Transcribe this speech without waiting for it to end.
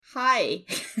Hi.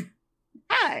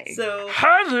 Hi. So,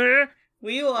 Hi there.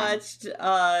 we watched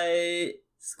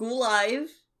School Live,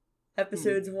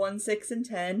 episodes 1, 6, and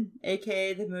 10,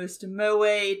 aka the most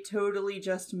moe, totally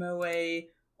just moe,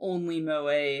 only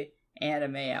moe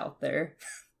anime out there.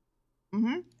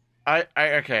 Mm-hmm.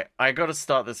 I gotta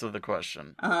start this with a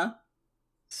question. Uh-huh.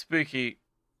 Spooky,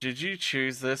 did you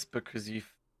choose this because you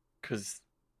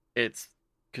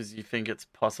think it's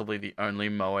possibly the only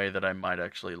moe that I might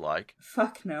actually like?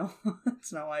 Fuck no.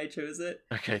 That's not why I chose it.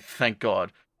 Okay, thank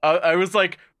God. I was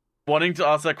like wanting to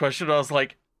ask that question, but I was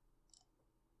like,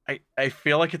 I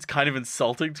feel like it's kind of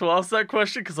insulting to ask that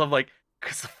question because I'm like,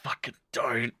 because I fucking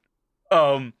don't.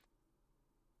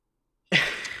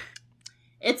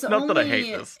 It's not only... that I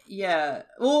hate this. Yeah.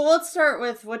 Well, let's start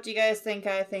with what do you guys think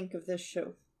I think of this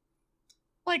show?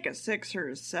 Like a 6 or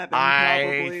a 7, I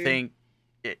probably. think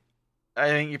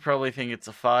you probably think it's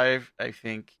a 5. I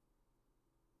think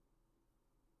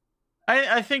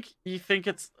you think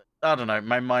it's... I don't know.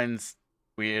 My mind's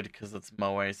weird because it's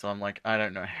moe, so I'm like, I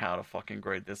don't know how to fucking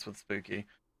grade this with Spooky.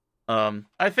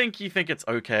 I think you think it's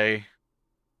okay.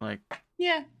 Like,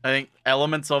 yeah. I think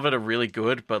elements of it are really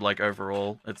good, but like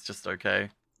overall, it's just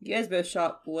okay. You guys both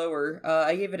shot lower.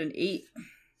 I gave it an 8.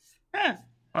 Huh.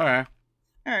 Alright.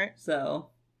 So...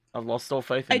 I've lost all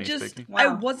faith in you, Spooky. Wow. I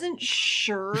wasn't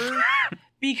sure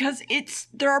because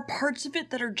there are parts of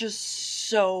it that are just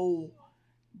so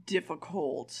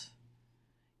difficult.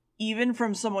 Even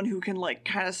from someone who can like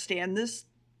kind of stand this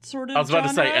sort of I was about to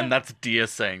say, genre. and that's Dia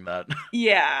saying that.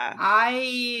 Yeah.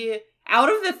 Out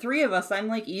of the three of us, I'm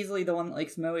like easily the one that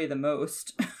likes moe the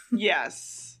most.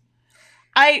 Yes.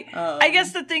 I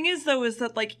guess the thing is though is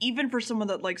that like even for someone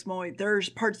that likes moe, there's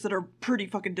parts that are pretty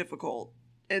fucking difficult.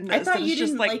 And I thought you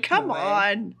just didn't like, like come moe.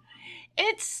 on.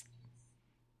 It's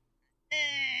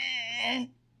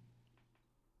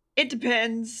it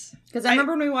depends. Because I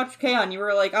remember when we watched K-On!, you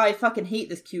were like, oh, I fucking hate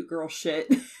this cute girl shit.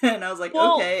 And I was like,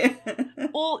 Well, okay.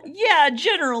 Well, yeah,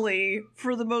 generally,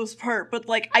 for the most part, but,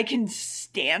 like, I can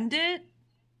stand it.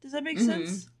 Does that make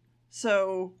sense?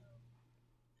 So,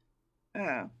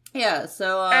 yeah,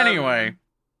 so, Anyway.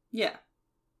 yeah.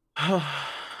 Let's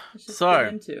just So,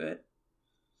 get into it.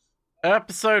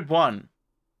 episode 1.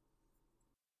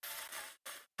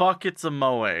 Fuck, it's a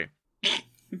moe. Is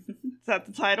that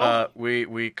the title?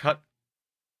 We cut...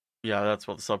 Yeah, that's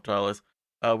what the subtitle is.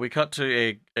 We cut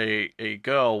to a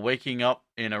girl waking up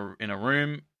in a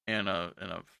room in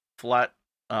a flat,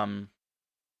 I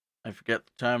forget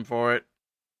the term for it,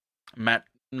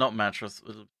 not mattress,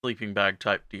 a sleeping bag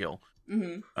type deal.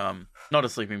 Not a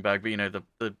sleeping bag, but you know the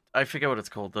I forget what it's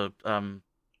called, the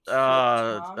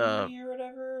Futon or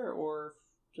whatever, or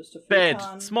just a futon? bed,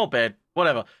 small bed,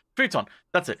 whatever, futon.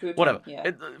 That's it. Futon, whatever.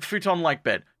 yeah. Futon like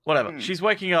bed, whatever. She's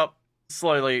waking up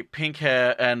slowly, pink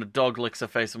hair, and a dog licks her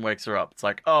face and wakes her up. It's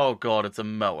like, oh god, it's a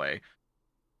moe.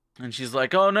 And she's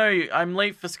like, oh no, I'm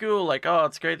late for school. Like, oh,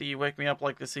 it's great that you wake me up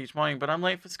like this each morning, but I'm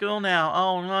late for school now.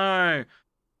 Oh no.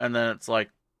 And then it's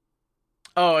like,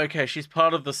 oh, okay, she's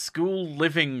part of the school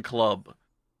living club.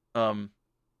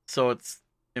 So it's,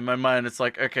 in my mind, it's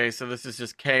like, okay, so this is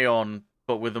just K-On!,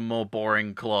 but with a more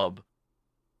boring club.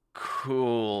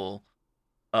 Cool.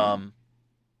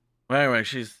 Anyway,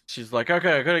 she's like,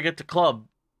 okay, I gotta get to club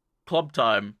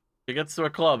time. She gets to a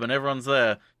club and everyone's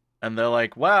there, and they're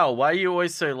like, wow, why are you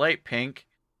always so late, Pink?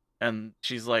 And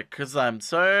she's like, 'cause I'm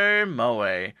so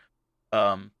moe.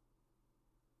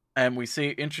 And we see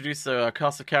introduce a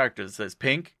cast of characters. There's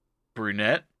Pink,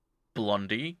 Brunette,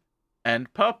 Blondie,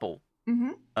 and Purple.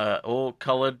 All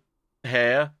colored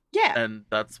hair. Yeah. And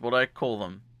that's what I call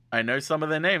them. I know some of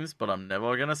their names, but I'm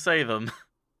never gonna say them.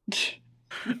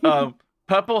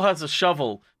 Purple has a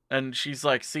shovel, and she's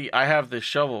like, see, I have this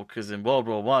shovel because in World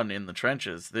War I, in the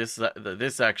trenches, this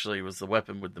actually was the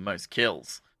weapon with the most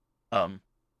kills.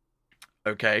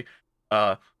 Okay.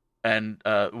 And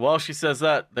while she says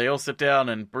that, they all sit down,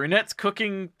 and Brunette's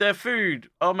cooking their food.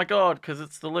 Oh my god, because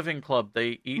it's the living club.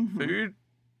 They eat food.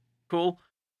 Cool.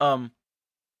 And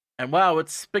wow,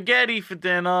 it's spaghetti for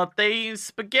dinner. They eat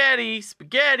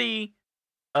spaghetti.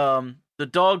 The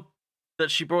dog that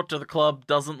she brought to the club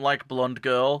doesn't like blonde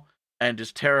girl and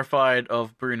is terrified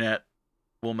of brunette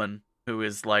woman who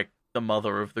is like the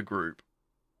mother of the group.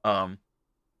 So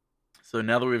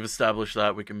now that we've established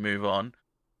that, we can move on.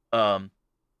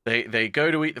 They go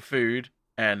to eat the food,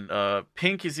 and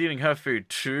Pink is eating her food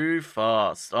too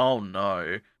fast. Oh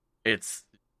no, it's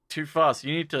too fast.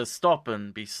 You need to stop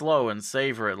and be slow and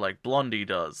savor it like Blondie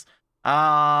does.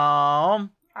 Oishi.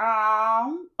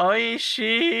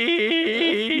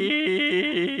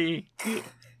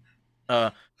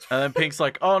 And then Pink's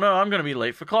like, oh no, I'm gonna be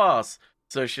late for class.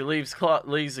 So she leaves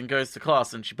and goes to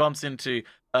class, and she bumps into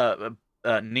a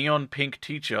neon pink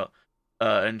teacher,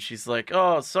 and she's like,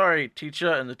 "Oh, sorry,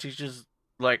 teacher," and the teacher's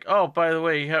like, "Oh, by the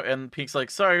way," and Pink's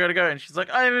like, "Sorry, I gotta go," and she's like,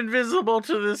 "I'm invisible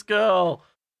to this girl."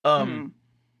 And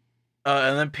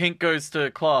then Pink goes to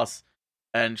class,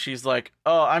 and she's like,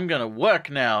 "Oh, I'm gonna work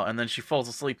now," and then she falls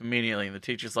asleep immediately, and the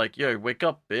teacher's like, "Yo, wake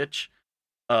up, bitch."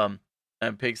 And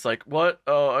Pink's like, "What?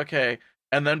 Oh, okay."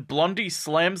 And then Blondie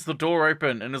slams the door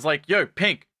open and is like, "Yo,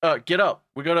 Pink, get up.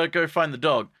 We gotta go find the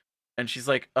dog." And she's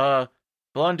like,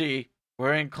 Blondie,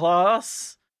 we're in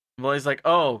class?" And Blondie's like,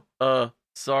 "Oh,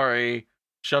 sorry."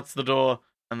 Shuts the door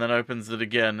and then opens it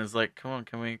again. Is like, "Come on,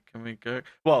 can we go?"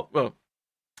 Well,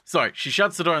 sorry. She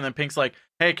shuts the door and then Pink's like,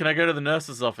 "Hey, can I go to the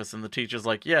nurse's office?" And the teacher's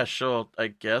like, "Yeah, sure, I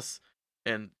guess."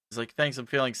 And he's like, "Thanks, I'm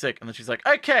feeling sick." And then she's like,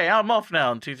 "Okay, I'm off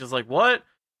now." And the teacher's like, "What?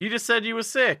 You just said you were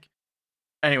sick."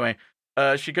 Anyway,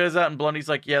 she goes out and Blondie's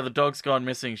like, "Yeah, the dog's gone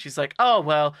missing." She's like, "Oh,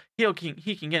 well, he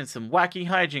can get in some wacky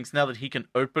hijinks now that he can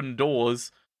open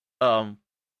doors." And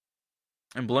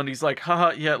Blondie's like,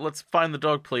 "Haha, yeah, let's find the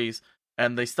dog, please."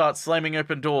 And they start slamming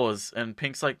open doors. And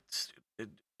Pink's like,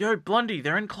 "Yo, Blondie,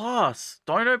 they're in class.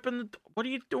 Don't open the what are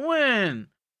you doing?"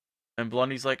 And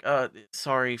Blondie's like,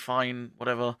 sorry, fine,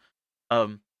 whatever."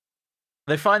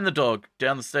 They find the dog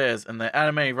down the stairs, and they're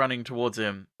anime running towards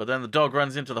him. But then the dog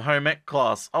runs into the home ec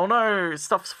class. "Oh no,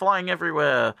 stuff's flying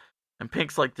everywhere." And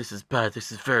Pink's like, "This is bad.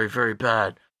 This is very, very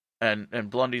bad."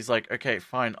 And Blondie's like, "Okay,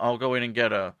 fine, I'll go in and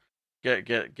get her.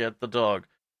 Get the dog."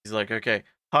 He's like, "Okay,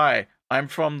 hi, I'm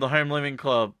from the home living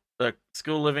club, the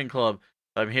school living club.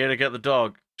 I'm here to get the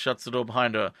dog." Shuts the door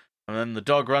behind her. And then the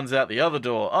dog runs out the other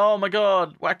door. Oh my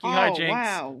god, wacky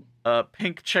hijinks. Wow.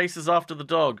 Pink chases after the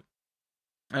dog.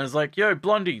 And it's like, "Yo,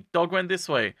 Blondie, dog went this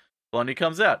way." Blondie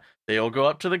comes out. They all go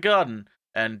up to the garden.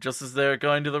 And just as they're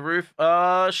going to the roof,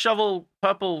 Shovel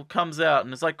Purple comes out.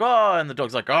 And it's like, "Oh," and the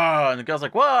dog's like, "Oh," and the girl's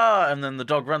like, "Whoa," and then the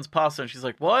dog runs past her and she's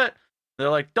like, "What?" They're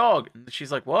like, "Dog." And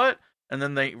she's like, "What?" And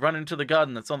then they run into the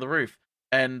garden that's on the roof.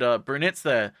 And Brunette's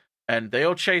there. And they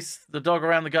all chase the dog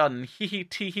around the garden. Hee hee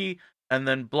tee hee. And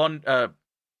then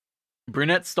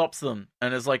Brunette stops them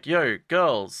and is like, "Yo,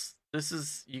 girls,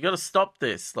 you gotta stop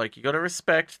this. Like, you gotta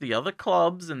respect the other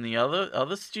clubs and the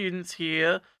other students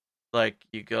here. Like,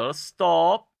 you gotta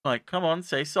stop. Like, come on,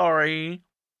 say sorry.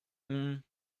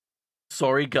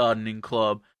 Sorry, gardening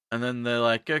club." And then they're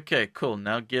like, "Okay, cool,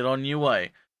 now get on your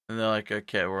way." And they're like,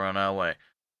 "Okay, we're on our way."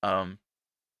 And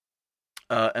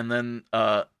then,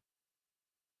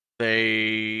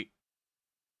 they...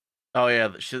 Oh yeah,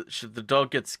 the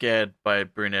dog gets scared by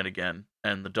Brunette again,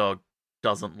 and the dog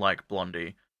doesn't like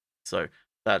Blondie. So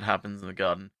that happens in the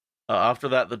garden. After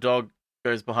that, the dog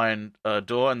goes behind a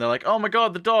door, and they're like, "Oh my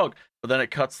god, the dog!" But then it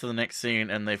cuts to the next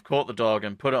scene, and they've caught the dog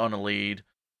and put it on a lead.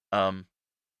 And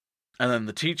then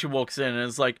the teacher walks in and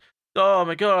is like, "Oh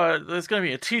my god, there's going to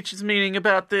be a teacher's meeting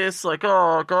about this. Like,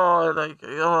 oh god, like,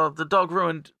 oh, the dog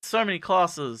ruined so many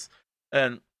classes."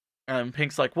 And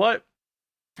Pink's like, "What?"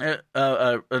 No,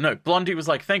 Blondie was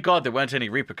like, "Thank god there weren't any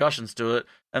repercussions to it."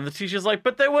 And the teacher's like,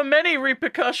 "But there were many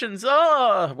repercussions."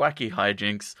 Wacky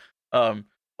hijinks.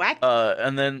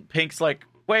 And then Pink's like,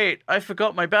 "Wait, I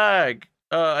forgot my bag.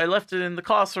 I left it in the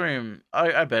classroom.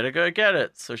 I better go get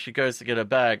it." So she goes to get her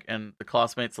bag, and the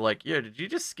classmates are like, "Yo, did you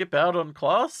just skip out on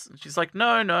class?" And she's like,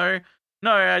 No,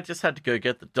 I just had to go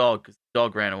get the dog because the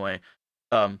dog ran away.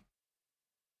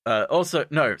 Also,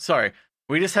 no, sorry.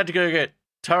 We just had to go get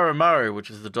Taramaru, which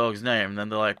is the dog's name." And then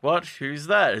they're like, "What? Who's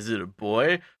that? Is it a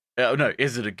boy? No,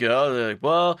 is it a girl?" They're like,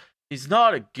 "Well, he's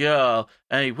not a girl,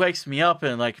 and he wakes me up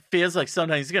and, like, feels like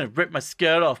sometimes he's gonna rip my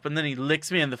skirt off, and then he licks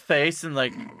me in the face and,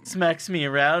 like, smacks me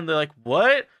around." They're like,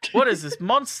 "What? What is this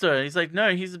monster?" And he's like,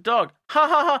 "No, he's a dog." Ha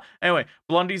ha ha. Anyway,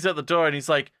 Blondie's at the door and he's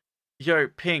like, "Yo,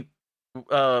 Pink,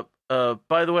 by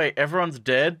the way, everyone's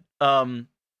dead. Can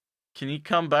you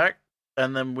come back?"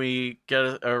 And then we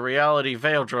get a reality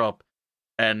veil drop.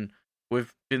 And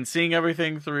we've been seeing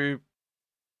everything through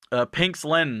Pink's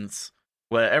lens,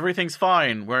 where everything's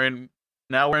fine. We're in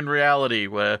reality,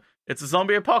 where it's a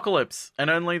zombie apocalypse,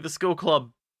 and only the school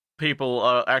club people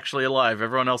are actually alive.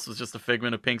 Everyone else was just a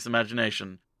figment of Pink's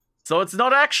imagination. So it's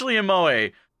not actually a moe.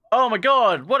 Oh my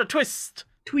god, what a twist!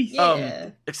 Twist.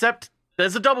 Yeah. Except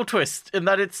there's a double twist in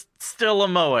that it's still a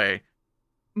moe.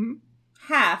 Mm-hmm.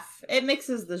 Half. It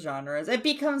mixes the genres. It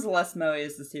becomes less moe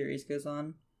as the series goes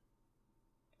on.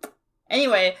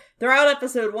 Anyway, throughout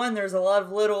episode 1, there's a lot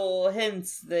of little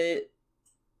hints that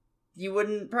you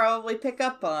wouldn't probably pick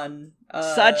up on.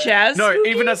 Such as? No, Spooky?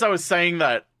 even as I was saying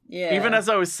that, yeah.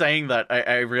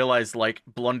 I realized, like,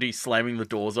 Blondie slamming the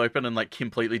doors open and, like,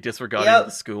 completely disregarding the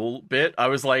school bit. I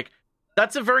was like,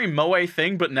 that's a very moe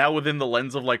thing, but now within the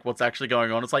lens of like what's actually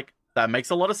going on, it's like that makes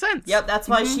a lot of sense. Yep, that's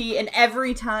why and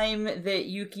every time that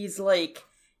Yuki's like,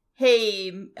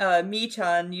 hey,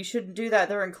 Mi-chan, you shouldn't do that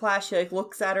during class, she like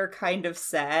looks at her kind of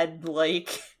sad,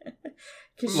 like,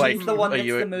 because she's the one that's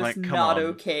the most not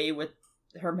okay with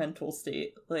her mental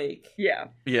state, like. Yeah.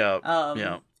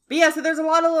 But yeah, so there's a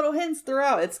lot of little hints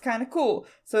throughout. It's kind of cool.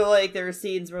 So, like, there are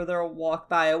scenes where they'll walk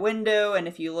by a window, and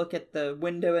if you look at the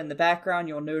window in the background,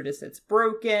 you'll notice it's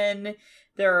broken.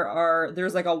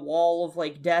 There's, like, a wall of,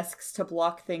 like, desks to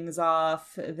block things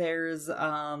off. There's,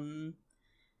 a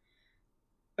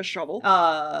shovel?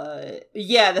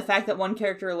 Yeah, the fact that one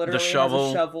character literally has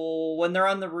shovel. a shovel. When they're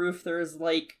on the roof, there's,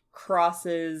 like,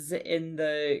 crosses in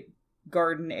the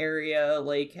garden area,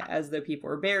 like, as though people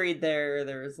were buried there.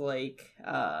 There's like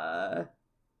the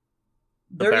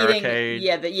barricade.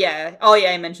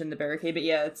 I mentioned the barricade, but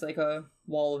yeah, it's like a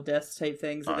wall of death type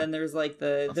things. And then there's like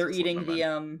they're eating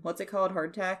the what's it called,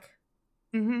 hardtack.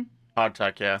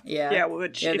 Hardtack.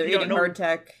 Which they're eating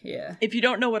hardtack. If you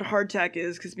don't know what hardtack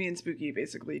is, because me and Spooky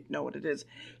basically know what it is,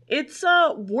 it's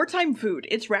wartime food.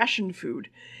 It's ration food.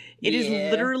 It is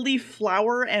literally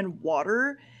flour and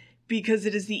water, because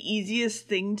it is the easiest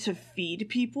thing to feed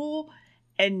people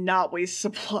and not waste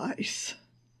supplies.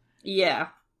 Yeah.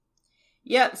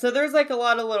 Yeah, so there's like a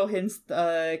lot of little hints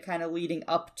kind of leading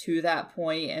up to that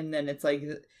point, and then it's like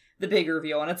the big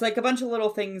reveal. And it's like a bunch of little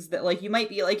things that like you might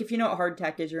be like, if you know what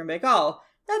hardtack is, you're gonna be like, oh,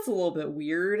 that's a little bit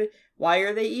weird. Why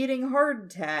are they eating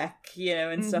hardtack? You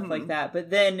know, and stuff like that. But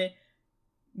then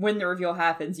when the reveal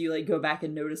happens, you like go back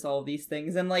and notice all of these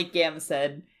things. And like Gam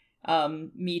said,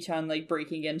 Mi-chan like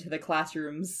breaking into the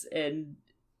classrooms and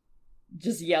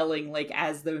just yelling like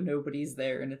as though nobody's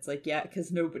there, and it's like, yeah,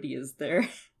 because nobody is there.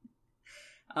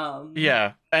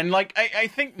 Yeah, and like I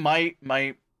think my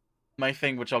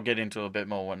thing, which I'll get into a bit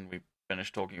more when we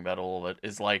finish talking about all of it,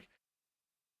 is like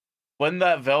when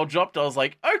that veil dropped, I was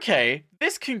like, okay,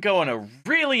 this can go in a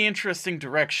really interesting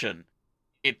direction.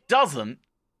 It doesn't,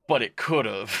 but it could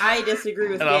have. I disagree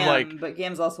with Gam, like, but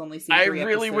Gam's also only seen 3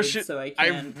 episodes, so I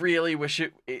can't. I really wish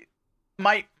it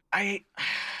might. I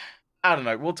don't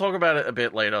know. We'll talk about it a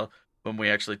bit later when we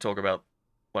actually talk about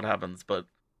what happens, but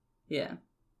yeah,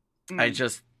 I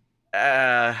just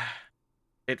it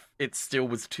still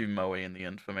was too moe in the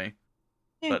end for me.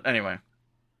 But anyway,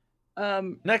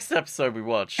 next episode we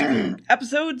watched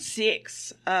episode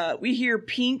 6. We hear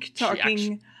Pink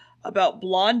talking about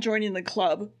Blonde joining the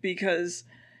club because.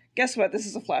 Guess what? This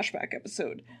is a flashback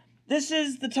episode. This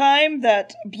is the time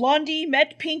that Blondie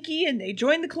met Pinky and they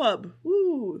joined the club.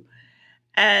 Woo!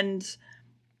 And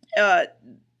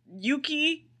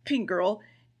Yuki, Pink Girl,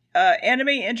 Anime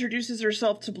introduces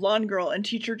herself to Blonde Girl, and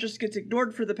teacher just gets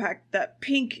ignored for the fact that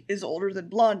Pink is older than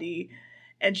Blondie.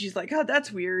 And she's like, oh,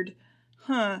 that's weird.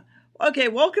 Huh. Okay,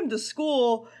 welcome to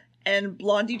school. And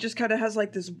Blondie just kind of has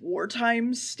like this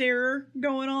wartime stare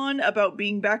going on about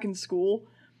being back in school.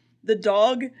 The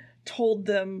dog told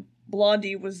them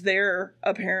Blondie was there,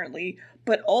 apparently,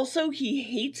 but also he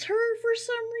hates her for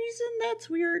some reason. That's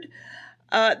weird.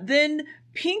 Then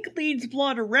Pink leads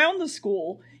Blonde around the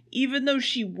school, even though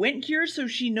she went here, so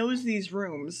she knows these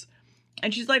rooms.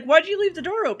 And she's like, why'd you leave the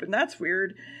door open? That's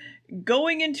weird.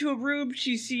 Going into a room,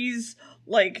 she sees,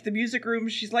 like, the music room.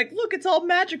 She's like, look, it's all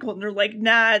magical. And they're like,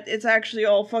 nah, it's actually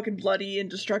all fucking bloody and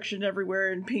destruction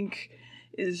everywhere. And Pink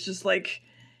is just like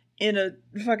in a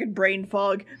fucking brain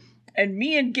fog. And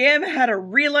me and Gam had a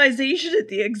realization at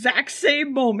the exact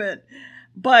same moment.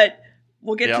 But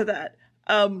we'll get to that.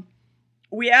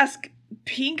 We ask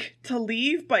Pink to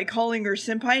leave by calling her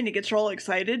senpai, and it gets her all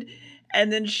excited.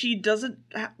 And then she doesn't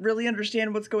really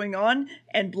understand what's going on.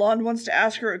 And Blonde wants to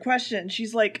ask her a question.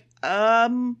 She's like,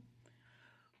 who's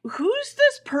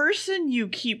this person you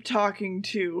keep talking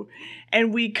to?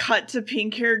 And we cut to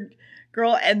pink-haired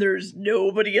girl, and there's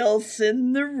nobody else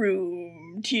in the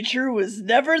room. Teacher was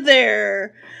never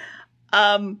there.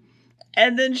 And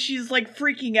then she's like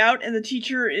freaking out, and the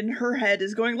teacher in her head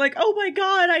is going like, oh my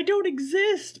god, I don't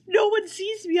exist. No one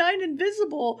sees me. I'm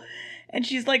invisible. And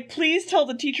she's like, please tell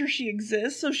the teacher she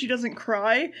exists so she doesn't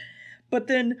cry. But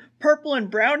then purple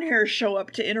and brown hair show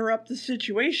up to interrupt the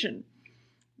situation.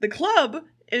 The club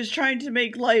is trying to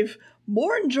make life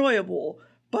more enjoyable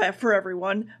for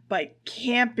everyone by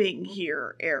camping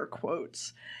here, air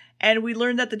quotes. And we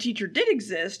learned that the teacher did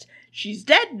exist. She's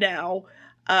dead now.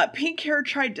 Pink hair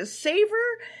tried to save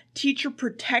her. Teacher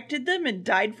protected them and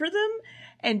died for them.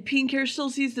 And pink hair still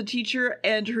sees the teacher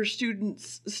and her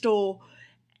students stole.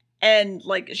 And,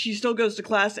 like, she still goes to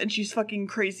class and she's fucking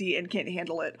crazy and can't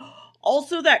handle it.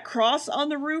 Also, that cross on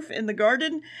the roof in the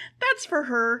garden, that's for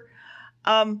her.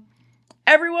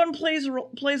 everyone plays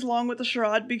along with the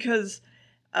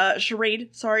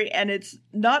charade, sorry, and it's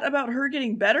not about her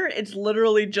getting better, it's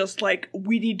literally just like,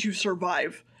 we need to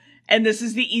survive, and this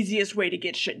is the easiest way to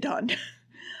get shit done.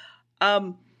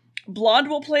 Blonde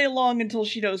will play along until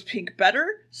she knows Pink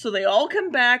better, so they all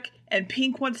come back, and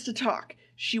Pink wants to talk.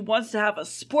 She wants to have a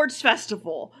sports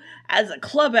festival as a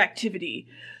club activity.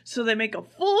 So they make a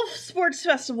full sports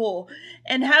festival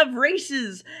and have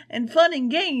races and fun and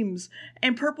games.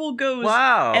 And Purple goes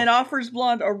and offers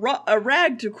Blonde a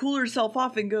rag to cool herself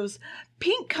off and goes,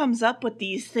 Pink comes up with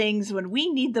these things when we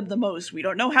need them the most. We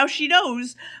don't know how she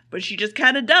knows, but she just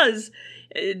kind of does.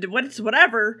 It's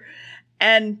whatever.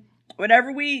 And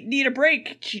whenever we need a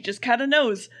break, she just kind of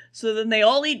knows. So then they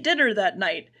all eat dinner that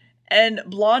night. And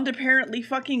Blonde apparently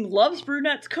fucking loves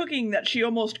Brunette's cooking that she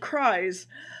almost cries.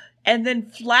 And then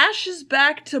flashes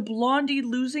back to Blondie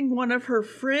losing one of her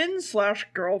friends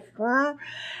 / girlfriend.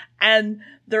 And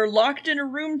they're locked in a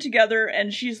room together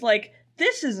and she's like,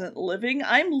 this isn't living,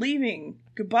 I'm leaving.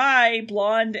 Goodbye,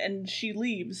 Blonde. And she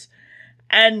leaves.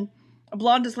 And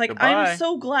Blonde is like, goodbye. I'm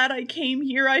so glad I came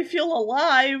here. I feel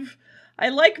alive. I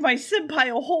like my senpai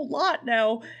a whole lot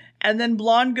now. And then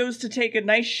Blonde goes to take a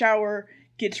nice shower,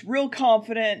 gets real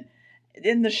confident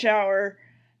in the shower,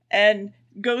 and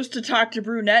goes to talk to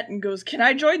Brunette and goes, can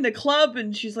I join the club?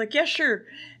 And she's like, yeah, sure.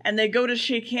 And they go to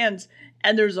shake hands,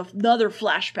 and there's another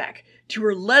flashback to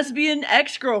her lesbian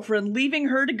ex-girlfriend leaving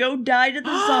her to go die to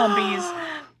the zombies.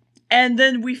 And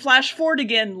then we flash forward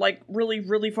again, like really,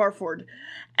 really far forward.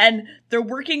 And they're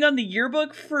working on the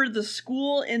yearbook for the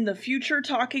school in the future,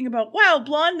 talking about, wow,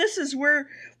 Blonde, this is where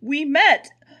we met.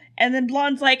 And then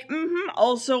Blonde's like,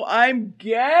 also I'm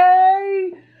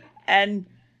gay. And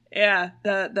yeah,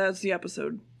 that's the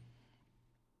episode.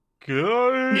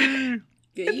 Gay.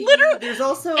 Literally, there's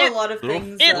also a lot of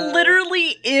things. It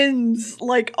literally ends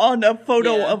like on a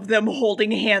photo of them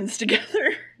holding hands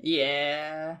together.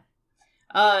 Yeah.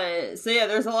 So yeah,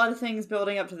 there's a lot of things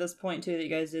building up to this point too that you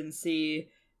guys didn't see,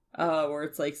 where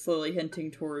it's like slowly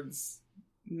hinting towards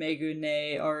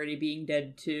Megune already being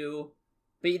dead too.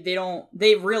 But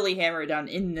they really hammer it down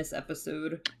in this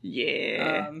episode.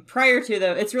 Yeah. Prior to,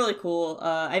 though, it's really cool.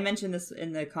 I mentioned this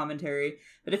in the commentary,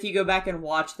 but if you go back and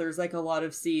watch, there's like a lot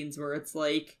of scenes where it's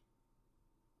like,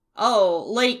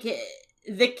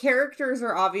 the characters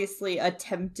are obviously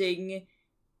attempting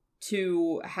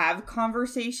to have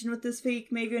conversation with this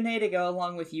fake Megune to go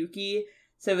along with Yuki.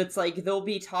 So it's like they'll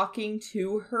be talking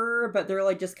to her, but they're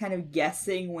like just kind of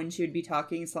guessing when she would be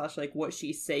talking / like what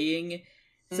she's saying.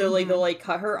 So, like, they'll, like,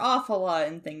 cut her off a lot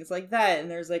and things like that.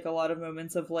 And there's, like, a lot of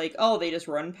moments of, like, oh, they just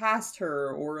run past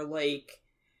her. Or, like,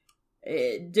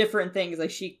 different things.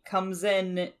 Like, she comes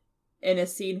in a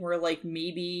scene where, like,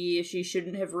 maybe she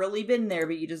shouldn't have really been there,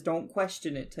 but you just don't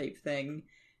question it type thing.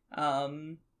 Yeah,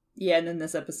 and then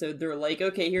this episode, they're like,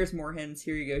 okay, here's more hints.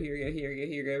 Here you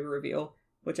go, reveal.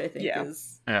 Which I think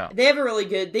is... Yeah. They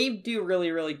do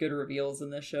really, really good reveals in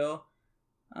this show.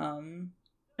 Some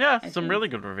really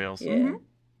good reveals. Yeah. Mm-hmm.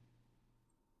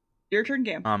 Your turn,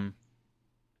 Gam.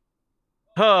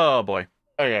 Oh boy.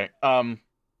 Okay.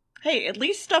 Hey, at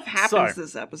least stuff happens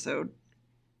this episode.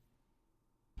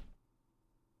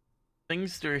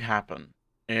 Things do happen.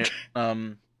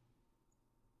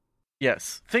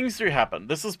 Yes, things do happen.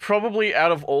 This is probably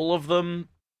out of all of them,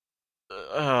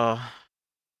 the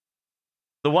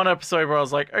one episode where I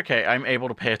was like, okay, I'm able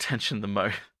to pay attention the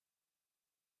most.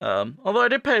 Although I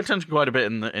did pay attention quite a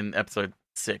bit in episode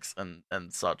 6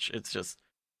 and such.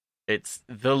 It's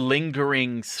the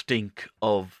lingering stink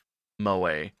of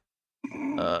Moe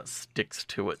sticks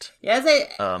to it. Yeah,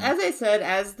 as I said,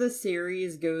 as the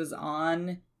series goes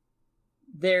on,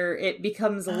 it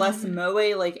becomes less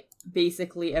Moe, like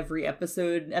basically every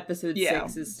episode. Episode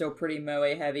 6 is still pretty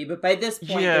Moe heavy, but by this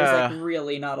point there's like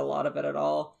really not a lot of it at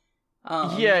all.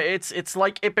 It's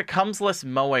like it becomes less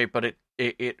Moe, but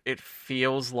it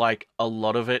feels like a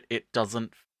lot of it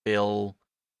doesn't feel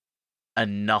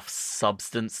enough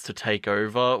substance to take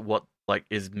over what like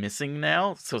is missing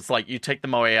now. So it's like you take the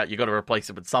Moe out, you got to replace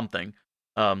it with something.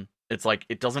 It's like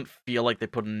it doesn't feel like they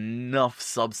put enough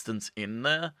substance in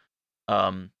there,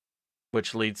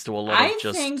 which leads to a lot of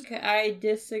just... I think I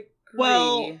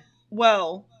disagree.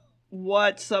 Well,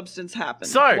 what substance happened?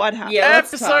 So, what happened? Yeah,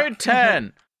 episode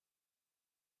 10.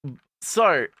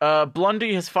 So,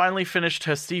 Blondie has finally finished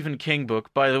her Stephen King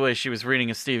book. By the way, she was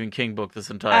reading a Stephen King book this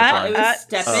entire time. It was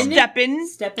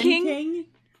Steppen King?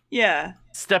 Yeah.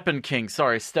 Steppen King,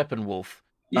 sorry, Steppenwolf.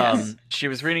 Yes. She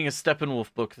was reading a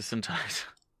Steppenwolf book this entire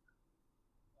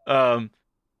time.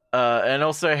 And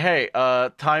also, hey,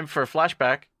 time for a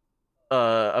flashback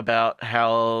about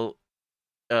how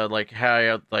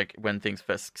how like when things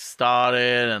first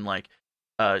started, and like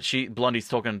Blondie's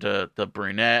talking to the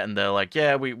brunette, and they're like,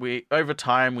 yeah, we over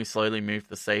time we slowly moved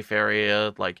the safe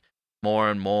area like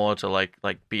more and more to like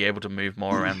be able to move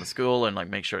more around the school and like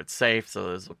make sure it's safe, so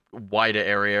there's a wider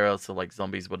area so like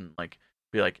zombies wouldn't like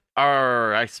be like,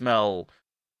 "Arr, I smell."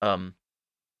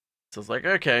 So it's like,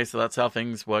 okay, so that's how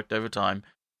things worked over time.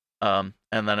 And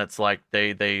then it's like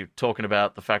they talking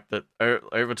about the fact that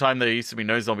over time there used to be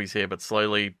no zombies here, but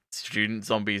slowly student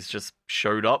zombies just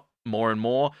showed up more and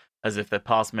more, as if their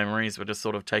past memories were just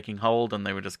sort of taking hold, and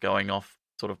they were just going off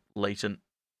sort of latent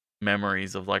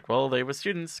memories of like, well, they were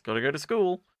students, got to go to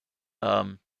school.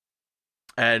 And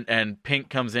Pink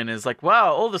comes in and is like,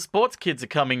 wow, all the sports kids are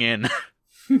coming in,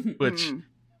 which,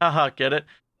 haha, get it?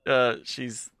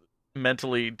 She's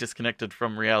mentally disconnected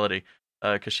from reality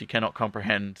because she cannot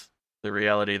comprehend the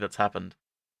reality that's happened.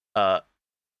 So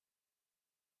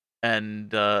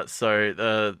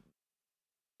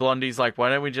Blondie's like, why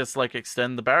don't we just like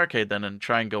extend the barricade then and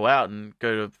try and go out and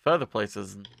go to further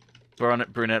places? And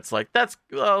Brunette's like, that's,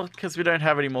 well, because we don't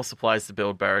have any more supplies to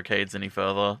build barricades any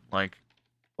further. Like,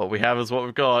 what we have is what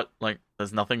we've got. Like,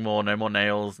 there's nothing more, no more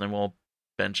nails, no more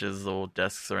benches or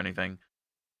desks or anything.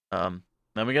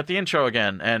 Then we get the intro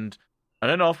again, and I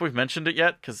don't know if we've mentioned it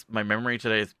yet, because my memory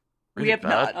today is really We have bad.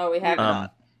 not. Oh, we have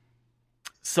not.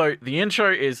 So the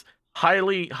intro is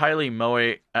highly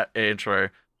moe intro.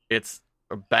 It's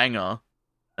a banger,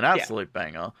 an absolute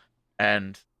banger.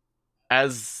 And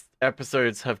as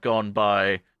episodes have gone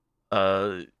by,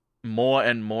 more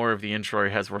and more of the intro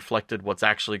has reflected what's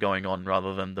actually going on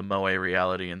rather than the moe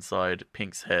reality inside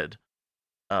Pink's head.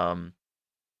 And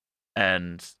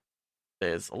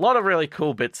there's a lot of really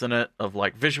cool bits in it of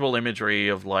like visual imagery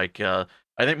of like, I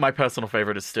think my personal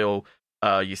favorite is still,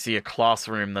 you see a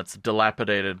classroom that's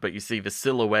dilapidated, but you see the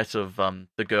silhouette of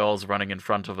the girls running in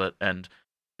front of it, and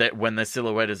that when the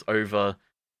silhouette is over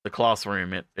the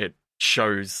classroom, it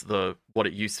shows what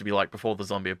it used to be like before the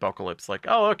zombie apocalypse. Like,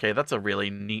 oh, okay, that's a really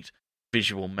neat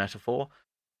visual metaphor,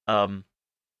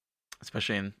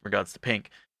 especially in regards to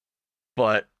Pink.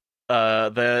 But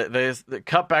there's the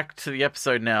cut back to the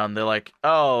episode now, and they're like,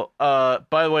 oh,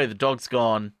 by the way, the dog's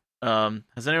gone.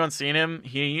 Has anyone seen him?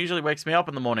 He usually wakes me up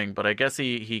in the morning, but I guess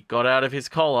he got out of his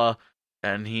collar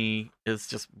and he is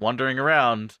just wandering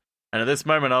around. And at this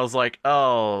moment I was like,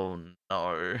 oh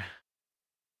no.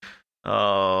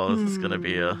 Oh, this is gonna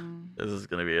be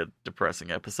a depressing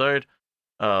episode.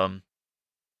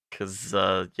 Cause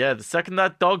the second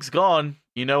that dog's gone,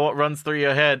 you know what runs through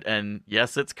your head, and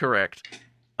yes, it's correct.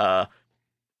 They're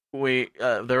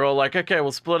all like, okay,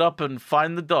 we'll split up and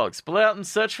find the dog. Split out and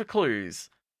search for clues.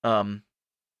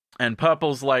 And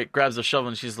Purple's like grabs a shovel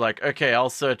and she's like, okay, I'll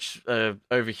search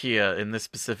over here in this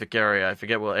specific area. I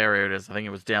forget what area it is. I think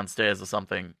it was downstairs or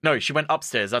something. No, she went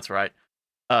upstairs. That's right.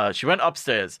 She went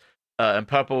upstairs. And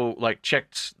Purple like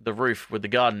checked the roof with the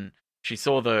gun. She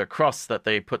saw the cross that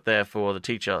they put there for the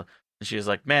teacher, and she was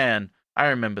like, man, I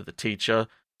remember the teacher.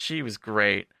 She was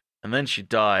great. And then she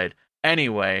died.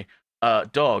 Anyway,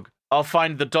 dog. I'll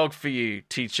find the dog for you,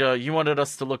 teacher. You wanted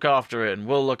us to look after it, and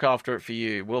we'll look after it for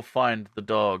you. We'll find the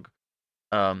dog.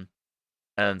 And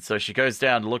so she goes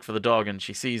down to look for the dog, and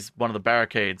she sees one of the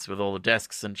barricades with all the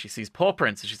desks, and she sees paw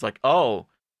prints, and she's like, oh,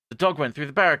 the dog went through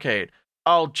the barricade.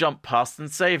 I'll jump past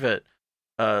and save it.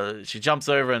 She jumps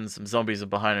over, and some zombies are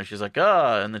behind her. She's like,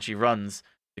 and then she runs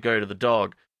to go to the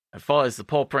dog and follows the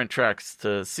paw print tracks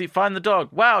to find the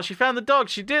dog. Wow, she found the dog.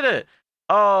 She did it.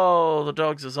 Oh, the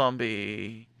dog's a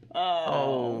zombie.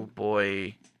 Oh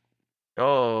boy.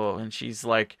 Oh, and she's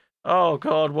like, oh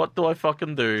god, what do I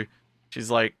fucking do? She's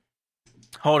like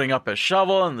holding up her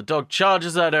shovel, and the dog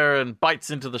charges at her and bites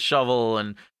into the shovel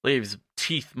and leaves a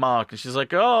teeth mark, and she's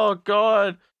like, oh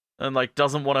god, and like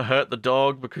doesn't want to hurt the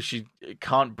dog because she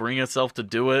can't bring herself to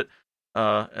do it.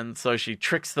 And so she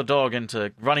tricks the dog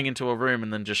into running into a room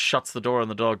and then just shuts the door on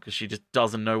the dog because she just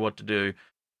doesn't know what to do.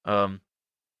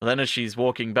 But then as she's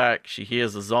walking back, she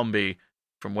hears a zombie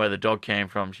from where the dog came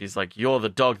from. She's like, you're the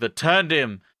dog that turned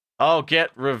him. I'll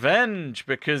get revenge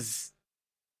because...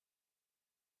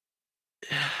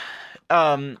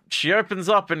 she opens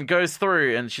up and goes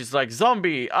through, and she's like,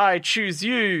 zombie, I choose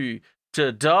you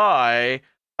to die.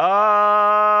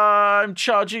 I'm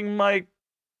charging my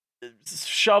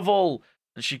shovel.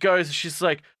 And she goes, and she's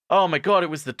like, oh my god,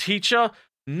 it was the teacher?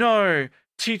 No,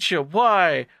 teacher,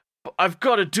 why? I've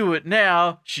got to do it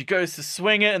now. She goes to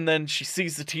swing it, and then she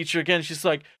sees the teacher again. She's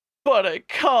like, but I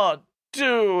can't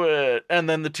do it. And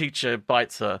then the teacher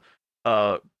bites her.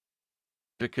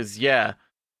 Because, yeah.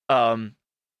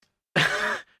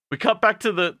 We cut back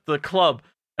to the club,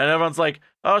 And everyone's like,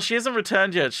 oh, she hasn't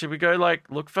returned yet. Should we go,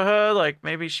 like, look for her? Like,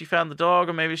 maybe she found the dog,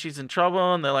 or maybe she's in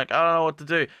trouble. And they're like, I don't know what to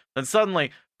do. And suddenly,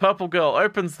 Purple Girl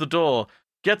opens the door,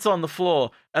 gets on the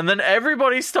floor, and then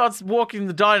everybody starts walking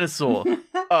the dinosaur.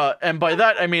 And by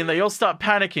that, I mean they all start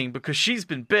panicking because she's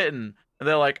been bitten. And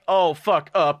they're like, oh,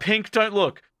 fuck, Pink, don't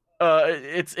look.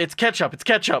 It's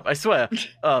ketchup, I swear.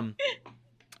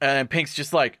 And Pink's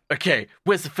just like, okay,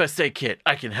 where's the first aid kit?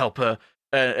 I can help her.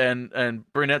 And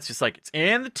Brunette's just like, it's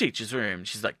in the teacher's room.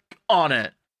 She's like, on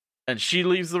it. And she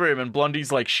leaves the room, and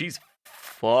Blondie's like, she's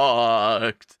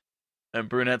fucked. And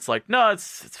Brunette's like, no,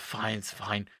 it's fine, it's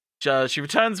fine. She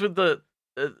returns with the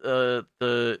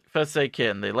first aid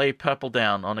kit, and they lay Purple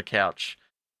down on a couch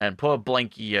and pour a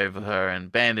blankie over her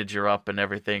and bandage her up and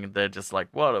everything. And they're just like,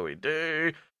 what do we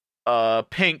do?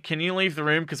 Pink, can you leave the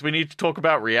room? Because we need to talk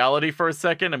about reality for a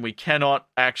second, and we cannot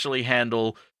actually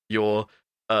handle your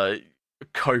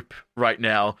cope right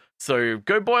now. So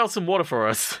go boil some water for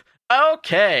us.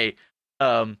 Okay.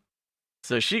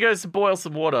 So she goes to boil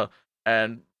some water,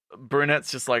 and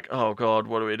Brunette's just like, oh god,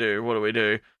 what do we do? What do we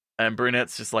do? And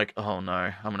Brunette's just like, oh no,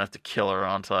 I'm gonna have to kill her,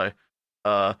 aren't I?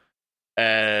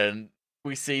 And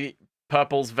we see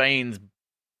Purple's veins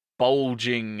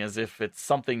bulging as if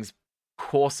something's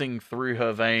coursing through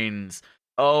her veins.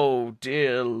 Oh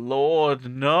dear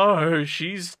lord, no,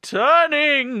 she's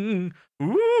turning!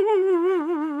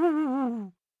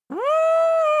 Ooh.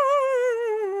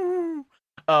 Ooh.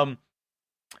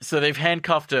 So they've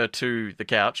handcuffed her to the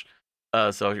couch.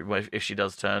 So if she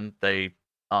does turn, they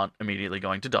aren't immediately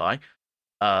going to die.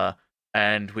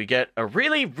 And we get a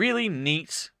really, really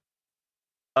neat,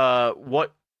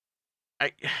 what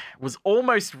was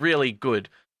almost really good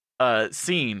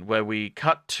scene where we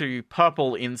cut to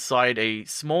Purple inside a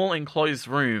small enclosed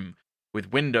room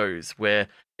with windows where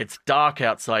it's dark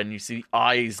outside, and you see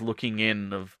eyes looking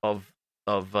in of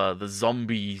the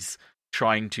zombies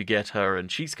trying to get her,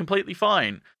 and she's completely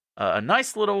fine. A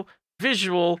nice little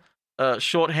visual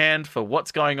shorthand for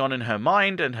what's going on in her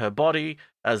mind and her body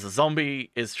as a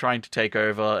zombie is trying to take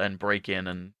over and break in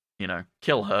and,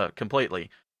 kill her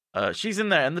completely. She's in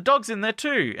there, and the dog's in there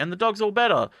too, and the dog's all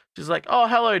better. She's like, oh,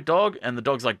 hello, dog. And the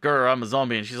dog's like, grr, I'm a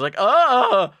zombie. And she's like,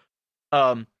 ah!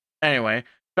 Anyway,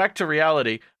 back to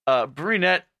reality.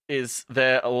 Brunette is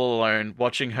there all alone,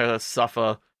 watching her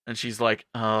suffer, and she's like,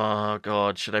 oh,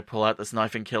 God, should I pull out this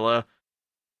knife and kill her?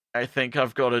 I think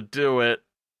I've got to do it.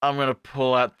 I'm going to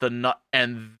pull out the knife.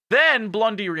 And then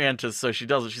Blondie re-enters, so she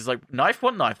does it. She's like, knife?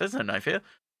 What knife? There's no knife here.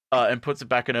 And puts it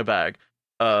back in her bag.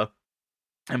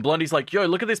 And Blondie's like, yo,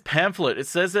 look at this pamphlet. It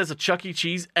says there's a Chuck E.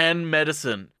 Cheese and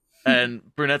medicine.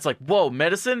 And Brunette's like, whoa,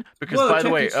 medicine? Because, by the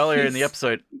way, earlier in the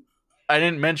episode, I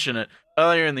didn't mention it.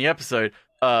 Earlier in the episode,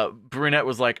 Brunette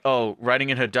was like, oh, writing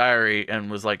in her diary,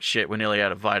 and was like, shit, we're nearly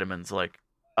out of vitamins. Like,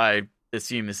 I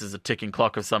assume this is a ticking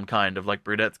clock of some kind of, like,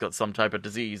 Brunette's got some type of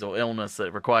disease or illness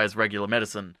that requires regular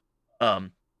medicine. So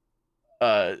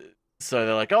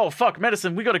they're like, oh, fuck,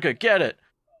 medicine, we gotta go get it.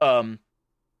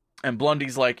 And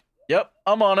Blondie's like, yep,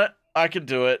 I'm on it. I can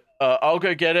do it. I'll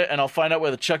go get it, and I'll find out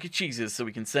where the Chuck E. Cheese is so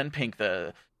we can send Pink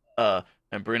there.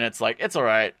 And Brunette's like, it's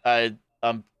alright.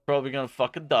 I'm probably gonna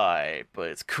fucking die, but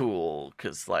it's cool,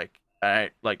 because,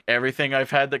 everything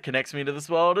I've had that connects me to this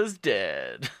world is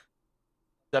dead.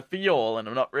 Except for y'all, and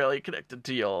I'm not really connected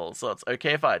to y'all, so it's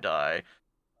okay if I die.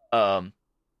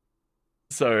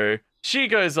 So she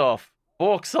goes off,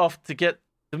 walks off to get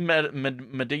the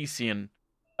medicine,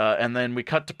 and then we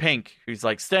cut to Pink, who's,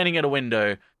 standing at a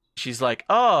window. She's like,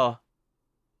 oh,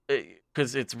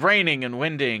 because it's raining and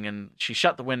winding, and she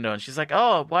shut the window, and she's like,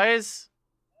 oh, why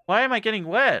am I getting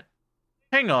wet?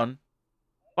 Hang on.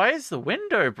 Why is the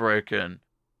window broken?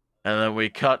 And then we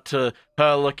cut to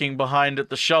her looking behind at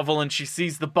the shovel, and she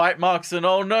sees the bite marks, and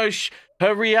oh no,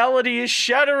 her reality is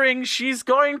shattering. She's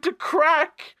going to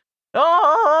crack.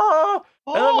 Ah!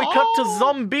 And then we cut to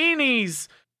Zombinis.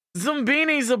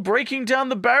 Zombinis are breaking down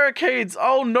the barricades.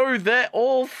 Oh no, they're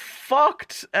all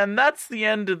fucked. And that's the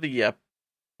end of the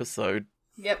episode.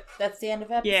 Yep, that's the end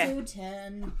of episode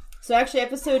 10. So actually,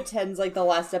 episode 10's the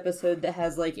last episode that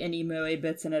has any moe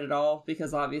bits in it at all,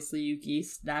 because obviously Yuki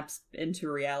snaps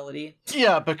into reality.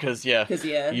 Yeah, because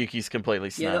Yuki's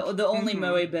completely snapped. Yeah, the only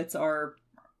moe bits are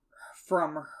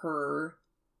from her.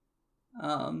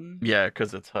 Yeah,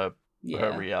 because it's her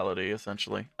reality,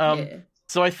 essentially.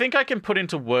 So I think I can put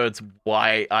into words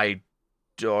why I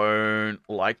don't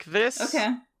like this.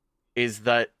 Okay. Is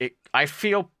that I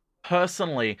feel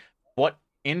personally what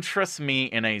interests me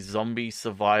in a zombie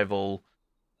survival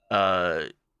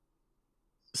sort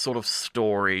of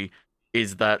story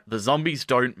is that the zombies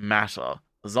don't matter.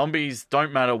 The zombies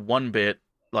don't matter one bit.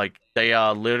 They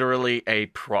are literally a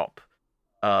prop.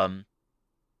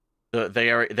 They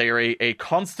are a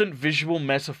constant visual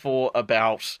metaphor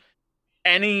about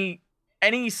any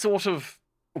sort of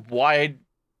wide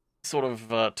sort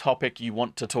of topic you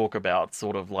want to talk about,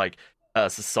 sort of like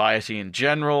society in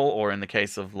general, or in the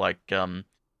case of like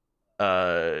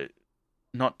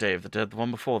not Day of the Dead, the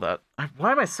one before that.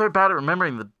 Why am I so bad at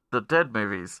remembering the Dead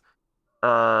movies?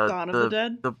 Dawn of the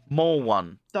Dead? The mole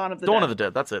one. Dawn of the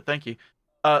Dead, that's it, thank you.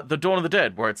 The Dawn of the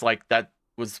Dead, where it's like that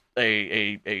was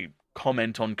a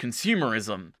comment on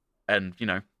consumerism and, you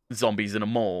know, zombies in a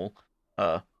mall.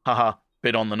 Haha,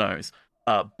 bit on the nose.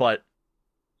 But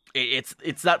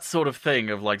it's that sort of thing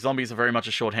of like zombies are very much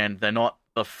a shorthand. They're not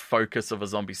the focus of a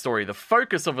zombie story. The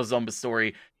focus of a zombie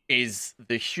story is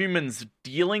the humans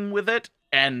dealing with it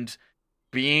and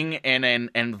being in an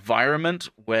environment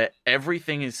where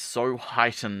everything is so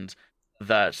heightened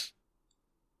that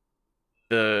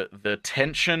the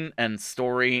tension and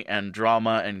story and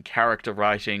drama and character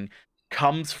writing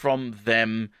comes from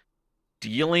them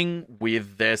dealing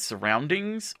with their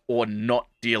surroundings or not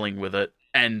dealing with it,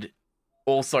 and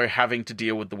also having to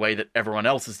deal with the way that everyone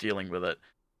else is dealing with it.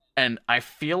 And I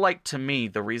feel like, to me,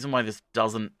 the reason why this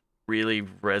doesn't really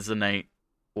resonate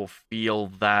or feel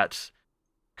that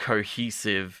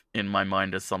cohesive in my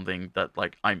mind as something that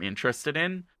like I'm interested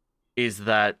in is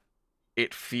that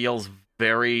it feels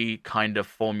very kind of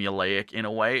formulaic in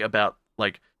a way. About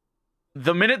like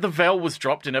the minute the veil was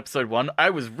dropped in episode 1, I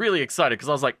was really excited because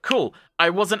I was like, cool, I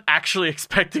wasn't actually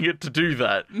expecting it to do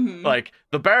that. Mhm. Like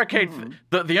the barricade,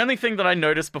 the only thing that I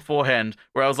noticed beforehand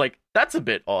where I was like, that's a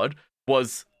bit odd,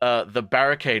 was the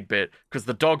barricade bit, because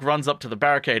the dog runs up to the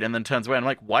barricade and then turns away. I'm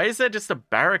like, why is there just a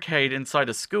barricade inside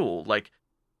a school? Like,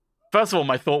 first of all,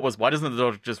 my thought was, why doesn't the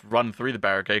dog just run through the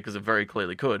barricade? Because it very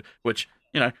clearly could, which,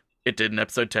 you know, it did in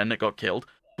episode 10, it got killed.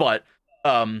 But,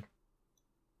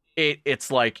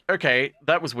 it's like, okay,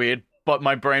 that was weird, but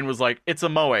my brain was like, it's a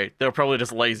moe. They're probably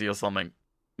just lazy or something.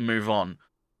 Move on.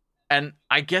 And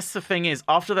I guess the thing is,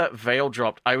 after that veil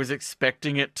dropped, I was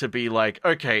expecting it to be like,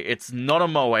 okay, it's not a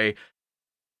moe,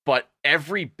 but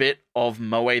every bit of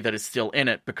moe that is still in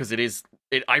it, because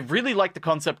I really like the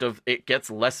concept of it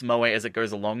gets less moe as it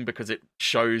goes along, because it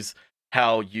shows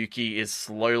how Yuki is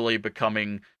slowly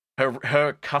becoming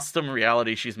her custom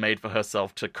reality she's made for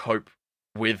herself to cope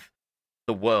with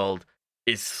the world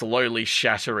is slowly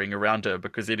shattering around her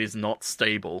because it is not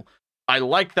stable. I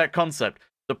like that concept.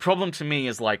 The problem to me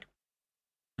is like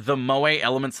the moe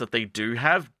elements that they do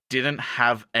have didn't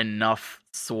have enough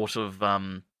sort of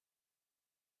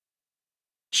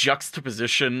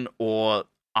juxtaposition or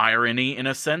irony, in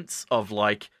a sense, of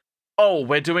like, oh,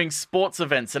 we're doing sports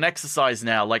events and exercise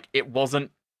now. Like it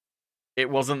wasn't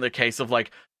the case of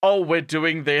like, oh, we're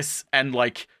doing this and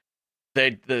like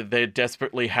they're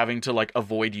desperately having to like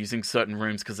avoid using certain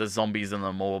rooms because there's zombies in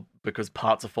them, or because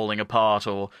parts are falling apart,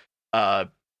 or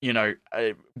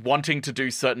wanting to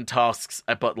do certain tasks,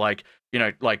 but like, you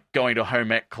know, like going to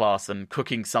home ec class and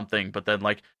cooking something, but then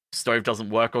like stove doesn't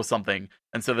work or something,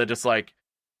 and so they're just like,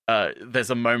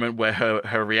 there's a moment where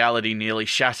her reality nearly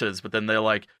shatters, but then they're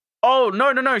like, oh,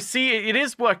 no, see, it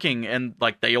is working, and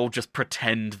like they all just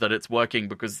pretend that it's working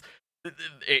because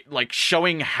it like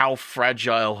showing how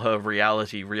fragile her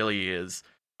reality really is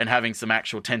and having some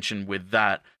actual tension with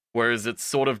that, whereas it's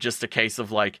sort of just a case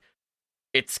of like,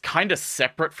 it's kind of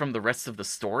separate from the rest of the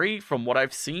story from what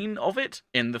I've seen of it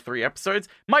in the 3 episodes.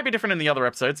 Might be different in the other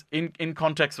episodes. In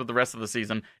context with the rest of the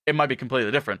season, it might be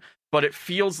completely different. But it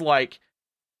feels like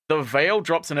the veil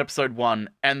drops in episode 1,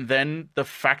 and then the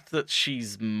fact that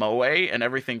she's moe and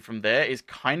everything from there is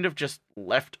kind of just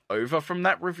left over from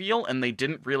that reveal, and they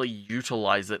didn't really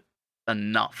utilize it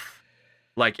enough.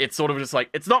 Like, it's sort of just like,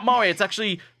 it's not moe, it's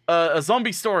actually a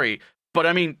zombie story. But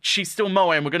I mean, she's still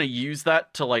moe, and we're going to use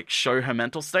that to like show her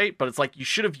mental state. But it's like, you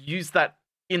should have used that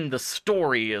in the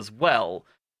story as well.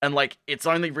 And like, it's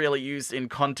only really used in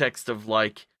context of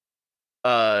like,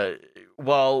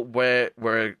 well, we're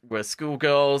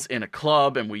schoolgirls in a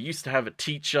club, and we used to have a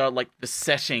teacher. Like, the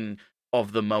setting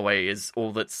of the moe is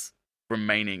all that's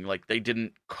remaining. Like, they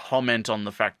didn't comment on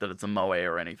the fact that it's a moe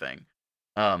or anything.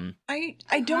 I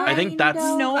don't. I think that's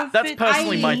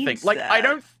personally my thing. Like, I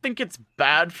don't think it's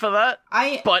bad for that.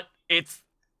 But it's.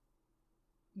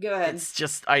 Go ahead. It's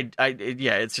just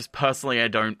it's just personally I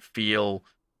don't feel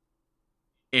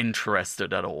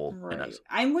interested at all in it.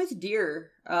 I'm with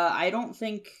Deer. I don't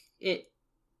think it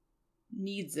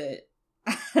needs it.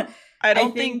 I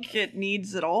don't think it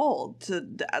needs it all to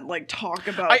like talk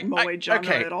about moe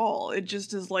genre at all. It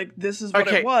just is like, this is what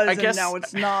it was, and now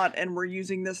it's not, and we're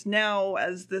using this now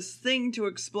as this thing to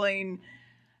explain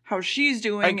how she's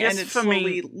doing, and it's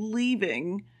slowly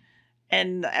leaving.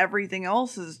 and everything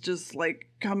else is just like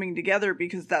coming together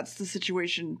because that's the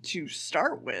situation to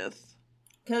start with.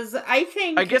 Because I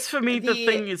guess for me the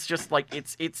thing is just like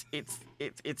it's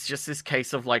just this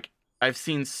case of like I've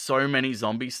seen so many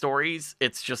zombie stories.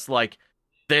 It's just like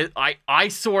I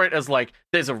saw it as like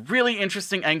there's a really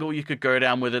interesting angle you could go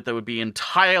down with it that would be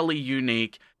entirely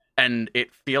unique, and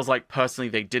it feels like personally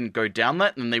they didn't go down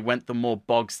that and they went the more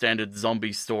bog standard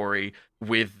zombie story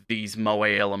with these moe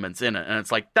elements in it, and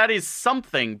it's like that is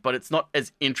something, but it's not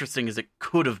as interesting as it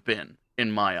could have been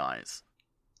in my eyes.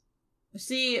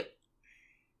 See,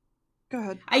 go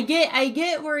ahead. I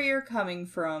get where you're coming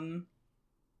from,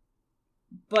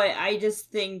 but I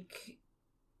just think,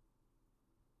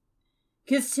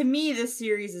 because to me this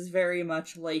series is very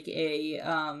much like a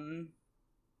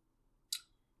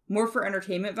more for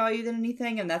entertainment value than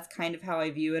anything, and that's kind of how I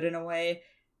view it in a way.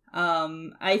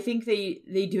 I think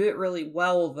they do it really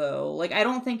well, though. Like, I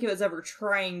don't think it was ever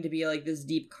trying to be like this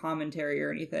deep commentary or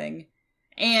anything.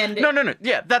 And no,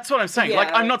 yeah, that's what I'm saying. Yeah.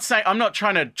 Like, I'm not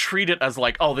trying to treat it as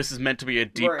like, oh, this is meant to be a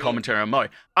deep commentary on Moe.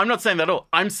 I'm not saying that at all.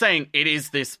 I'm saying it is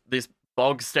this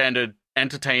bog standard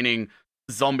entertaining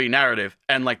zombie narrative,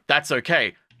 and like that's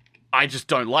okay. I just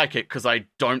don't like it because I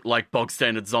don't like bog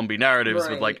standard zombie narratives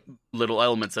with like little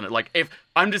elements in it. Like, if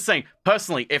I'm just saying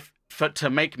personally, to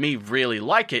make me really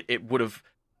like it, it would have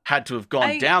had to have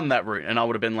gone down that route, and I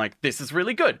would have been like, this is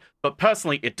really good. But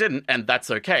personally, it didn't, and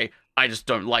that's okay. I just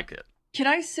don't like it. Can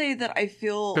I say that I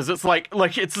feel... Because it's like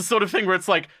it's the sort of thing where it's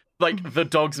like the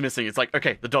dog's missing. It's like,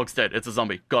 okay, the dog's dead. It's a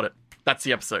zombie. Got it. That's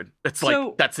the episode. It's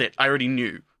like, that's it. I already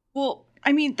knew. Well,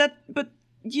 I mean, but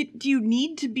do you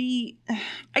need to be...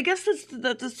 I guess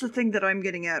that's the thing that I'm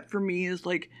getting at for me is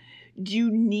like, do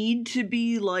you need to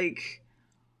be like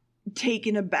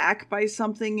taken aback by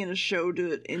something in a show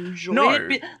to enjoy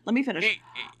it? Let me finish.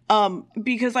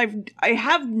 Because I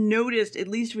have noticed, at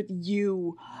least with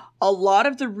you, a lot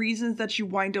of the reasons that you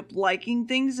wind up liking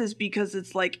things is because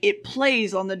it's like it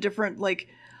plays on the different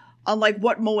on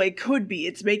what moe could be.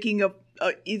 It's making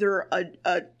either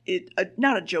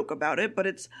not a joke about it, but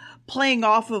it's playing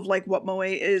off of like what moe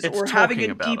is, it's or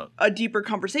having a deeper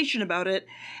conversation about it.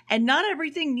 And not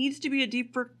everything needs to be a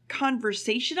deeper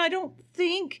conversation, I don't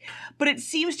think, but it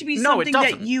seems to be something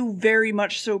that you very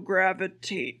much so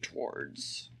gravitate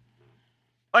towards.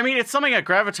 I mean, it's something I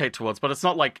gravitate towards, but it's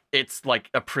not like it's like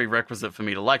a prerequisite for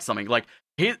me to like something. Like,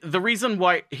 the reason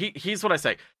why... Here's what I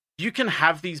say. You can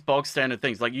have these bog standard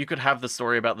things. Like, you could have the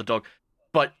story about the dog,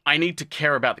 but I need to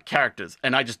care about the characters,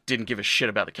 and I just didn't give a shit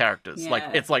about the characters. Yeah. Like,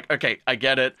 it's like, okay, I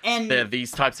get it. And they're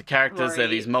these types of characters. They're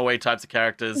these moe types of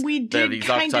characters. We did they're these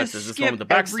archetypes. There's this one with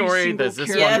the backstory. There's this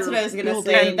one. Yeah, that's what I was gonna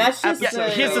say. And that's just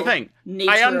here's the thing.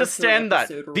 I understand that.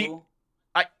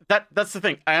 That's the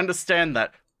thing. I understand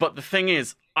that. But the thing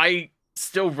is, I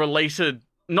still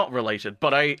not related,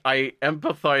 but I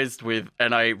empathized with,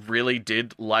 and I really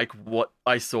did like what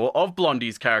I saw of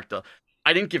Blondie's character.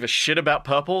 I didn't give a shit about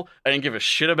Purple. I didn't give a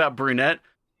shit about Brunette.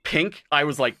 Pink, I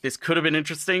was like, this could have been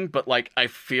interesting, but like, I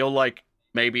feel like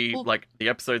maybe like the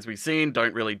episodes we've seen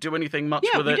don't really do anything much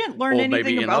with it. Didn't learn or anything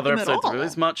maybe in about other them at episodes all. there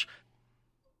is much.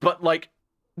 But like,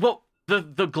 well,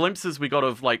 the glimpses we got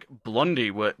of like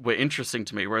Blondie were interesting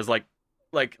to me, whereas like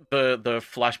the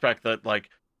flashback that like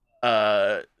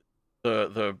I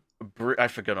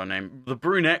forgot her name, the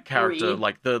brunette character, Brie.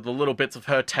 like the little bits of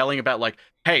her telling about like,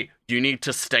 hey, you need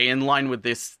to stay in line with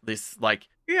this like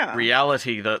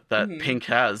reality that Pink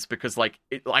has, because like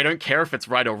I don't care if it's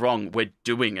right or wrong, we're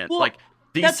doing it. Like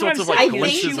these sorts of like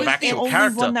glimpses of actual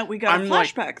character. One that we got a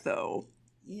flashback though.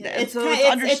 Yeah, it's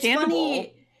understandable. It's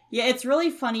funny. Yeah, it's really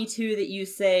funny too that you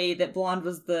say that Blonde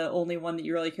was the only one that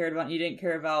you really cared about, and you didn't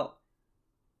care about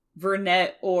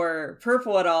Brunette or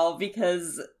Purple at all,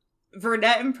 because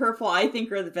Brunette and Purple, I think,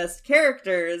 are the best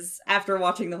characters after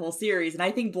watching the whole series, and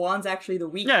I think Blonde's actually the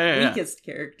weakest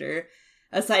character,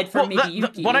 aside from maybe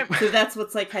Yuki. So that's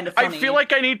what's like kind of funny. I feel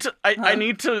like I need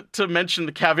to mention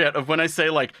the caveat of when I say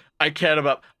like I cared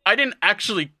about. I didn't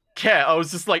actually care. I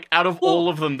was just like, out of all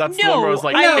of them, that's the one where I was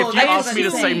like, if you ask me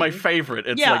to say my favorite,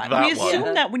 it's like that one. We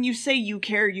assume that when you say you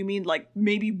care, you mean like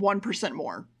maybe 1%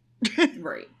 more.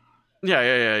 Right.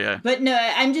 Yeah. But no,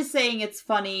 I'm just saying it's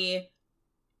funny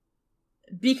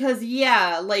because,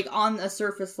 like, on a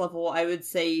surface level, I would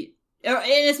say,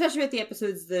 and especially with the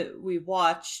episodes that we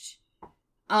watched,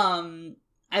 I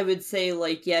would say,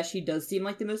 like, she does seem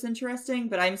like the most interesting,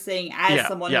 but I'm saying, as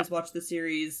someone who's watched the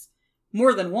series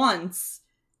more than once,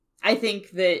 I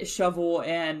think that Shovel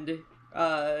and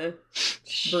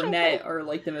Burnett are,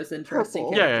 like, the most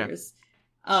interesting characters.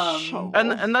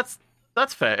 And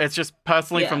That's fair. It's just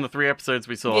personally from the 3 episodes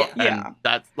we saw, and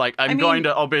that's like I'm going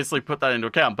to obviously put that into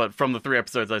account. But from the 3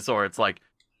 episodes I saw, it's like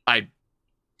I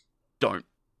don't.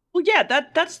 Well, yeah,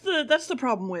 that's the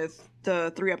problem with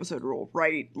the 3-episode rule,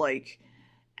 right? Like,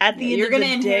 at the end of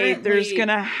the day, there's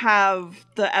gonna have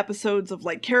the episodes of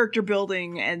like character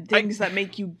building and things that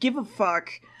make you give a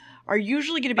fuck are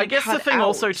usually gonna be. I guess cut the thing out.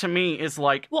 also to me is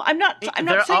like, well, I'm not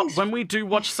saying when we do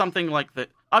watch something like that.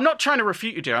 I'm not trying to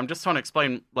refute you, dear. I'm just trying to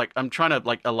explain. Like, I'm trying to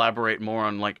like elaborate more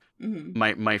on like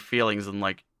my feelings and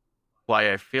like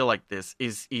why I feel like this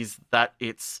is that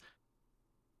it's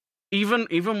even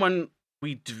when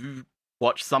we do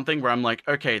watch something where I'm like,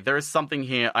 okay, there is something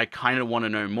here, I kind of want to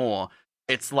know more.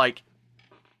 It's like,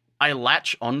 I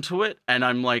latch onto it, and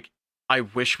I'm like, I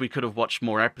wish we could have watched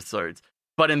more episodes.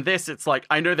 But in this, it's like,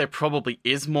 I know there probably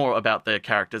is more about their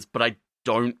characters, but I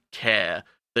don't care.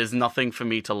 There's nothing for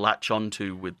me to latch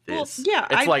onto with this. Well, yeah,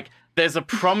 it's like, there's a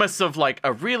promise of like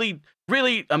a really,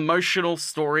 really emotional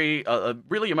story, a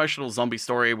really emotional zombie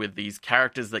story with these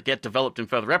characters that get developed in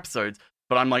further episodes.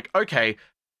 But I'm like, okay,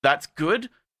 that's good.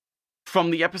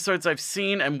 From the episodes I've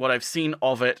seen and what I've seen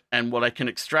of it and what I can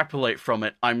extrapolate from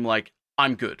it, I'm like,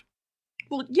 I'm good.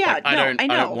 Well, yeah, like, I know. I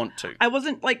don't want to. I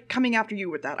wasn't like coming after you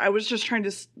with that. I was just trying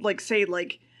to like say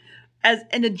like, as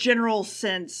in a general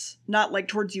sense, not like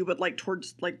towards you, but like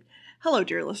towards like, hello,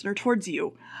 dear listener, towards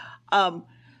you.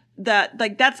 That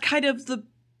like that's kind of the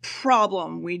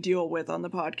problem we deal with on the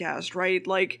podcast, right?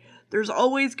 Like, there's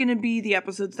always going to be the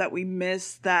episodes that we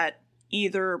miss that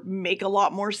either make a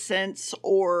lot more sense,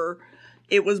 or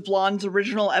it was Blonde's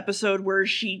original episode where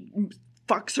she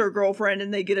fucks her girlfriend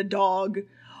and they get a dog,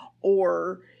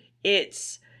 or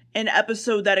it's an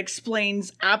episode that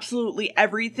explains absolutely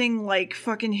everything, like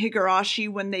fucking Higurashi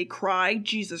when they cry.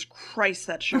 Jesus Christ,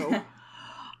 that show.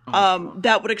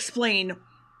 That would explain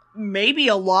maybe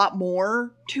a lot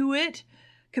more to it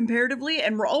comparatively,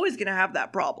 and we're always going to have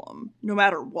that problem no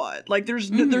matter what. Like, there's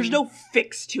no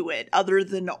fix to it other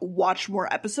than watch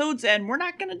more episodes, and we're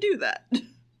not going to do that.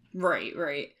 Right.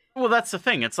 Well, that's the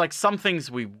thing. It's like some things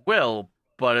we will,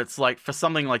 but it's like for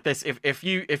something like this, if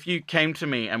you came to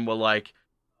me and were like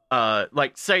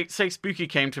say Spooky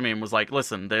came to me and was like,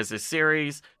 listen, there's this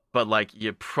series, but like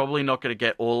you're probably not going to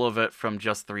get all of it from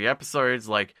just 3 episodes.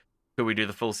 Like, could we do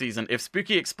the full season? If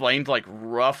Spooky explained like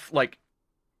rough, like,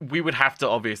 we would have to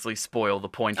obviously spoil the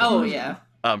point of it. Yeah.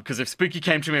 Because if Spooky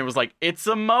came to me and was like, it's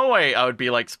a moe, I would be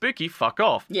like, Spooky, fuck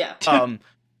off. Yeah.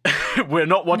 We're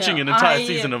not watching an entire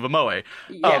season of a moe.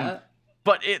 Yeah.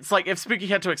 But it's like, if Spooky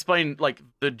had to explain like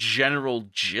the general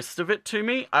gist of it to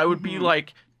me, I would be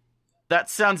like, that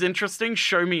sounds interesting,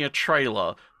 show me a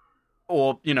trailer.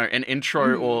 Or, you know, an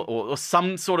intro or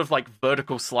some sort of like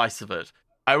vertical slice of it.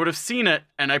 I would have seen it,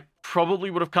 and I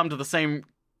probably would have come to the same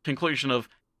conclusion of,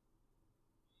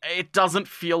 it doesn't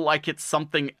feel like it's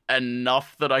something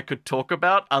enough that I could talk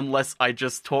about unless I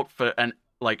just talk for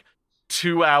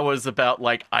 2 hours about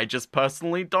like, I just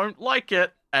personally don't like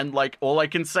it. And like, all I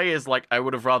can say is like, I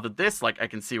would have rathered this, like I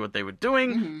can see what they were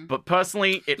doing, but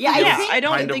personally it feels I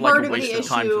don't kind of think like a waste of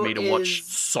time for me to watch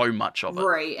so much of it.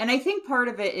 Right. And I think part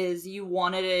of it is you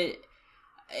wanted it,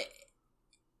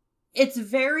 it's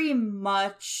very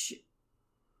much,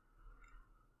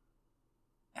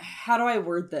 how do I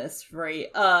word this, right?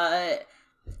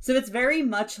 So it's very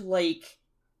much like,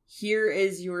 here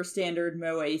is your standard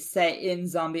moe set in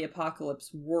zombie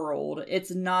apocalypse world.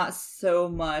 It's not so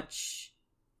much,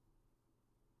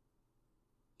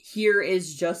 here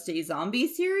is just a zombie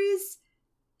series.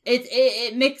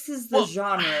 It mixes the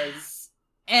genres.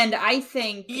 And I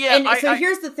think,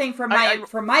 here's the thing from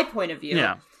my point of view.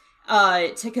 Yeah.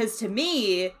 Because to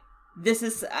me, this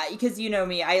is, because you know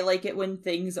me, I like it when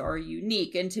things are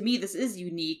unique. And to me, this is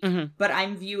unique, but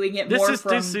I'm viewing it more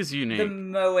from the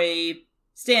moe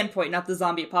standpoint, not the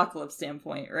zombie apocalypse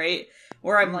standpoint, right?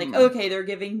 Where I'm like, okay, they're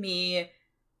giving me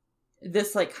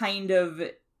this, like, kind of,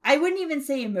 I wouldn't even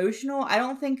say emotional. I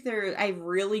don't think I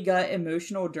really got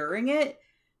emotional during it,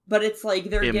 but it's like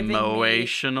they're giving me...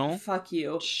 Fuck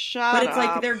you. Shut up. But it's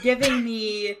like they're giving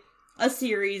me a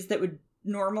series that would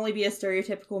normally be a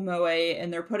stereotypical moe,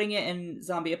 and they're putting it in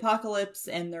zombie apocalypse,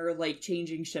 and they're, like,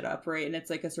 changing shit up, right? And it's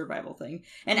like a survival thing.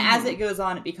 And as it goes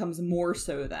on, it becomes more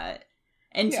so that.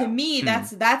 And to me,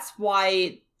 that's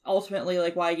why, ultimately,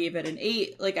 like, why I gave it an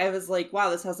 8. Like, I was like, wow,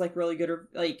 this has, like, really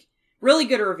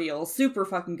good reveals. Super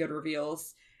fucking good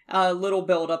reveals. Little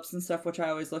build-ups and stuff, which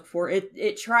I always look for.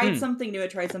 It tried something new,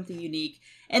 it tried something unique.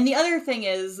 And the other thing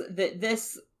is that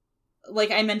this,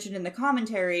 like I mentioned in the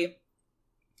commentary,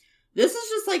 this is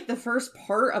just like the first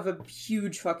part of a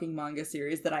huge fucking manga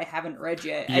series that I haven't read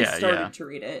yet. I started to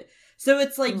read it. So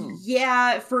it's like,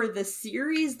 yeah, for the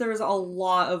series, there's a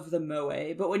lot of the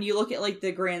moe, but when you look at like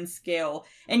the grand scale,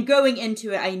 and going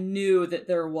into it, I knew that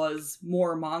there was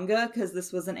more manga, because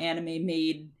this was an anime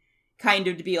made kind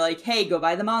of to be like, hey, go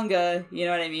buy the manga, you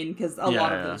know what I mean? Because a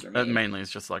lot of those are made. Mainly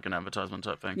it's just like an advertisement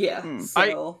type thing. Yeah,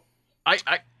 so...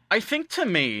 I think to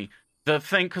me, the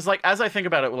thing, because like, as I think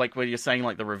about it, like, when you're saying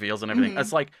like the reveals and everything,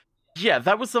 it's like, yeah,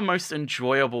 that was the most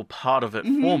enjoyable part of it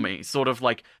for me, sort of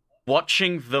like,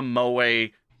 watching the moe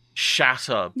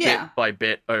shatter bit by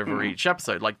bit over each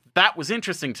episode. Like, that was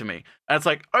interesting to me. And it's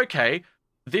like, okay,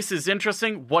 this is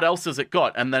interesting. What else has it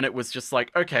got? And then it was just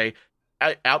like, okay,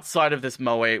 outside of this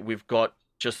moe, we've got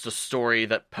just a story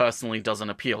that personally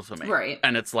doesn't appeal to me. Right.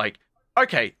 And it's like,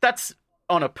 okay, that's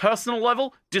on a personal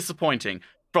level disappointing.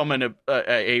 From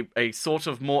a sort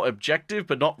of more objective,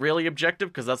 but not really objective,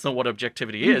 because that's not what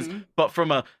objectivity is. But from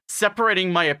a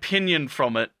separating my opinion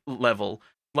from it level,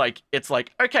 like, it's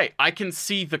like, okay, I can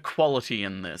see the quality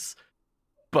in this.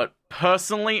 But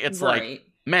personally, it's like,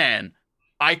 man,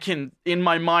 I can, in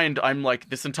my mind, I'm like,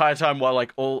 this entire time while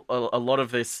like a lot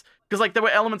of this, because like there were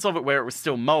elements of it where it was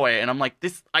still moe, and I'm like,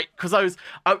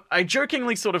 I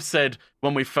jokingly sort of said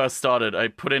when we first started, I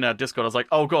put in our Discord, I was like,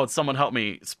 oh god, someone help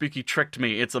me, Spooky tricked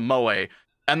me, it's a moe.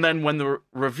 And then when the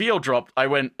reveal dropped, I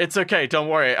went, it's okay, don't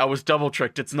worry, I was double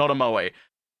tricked, it's not a moe.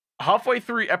 Halfway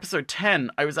through episode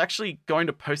 10, I was actually going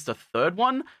to post a third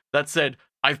one that said,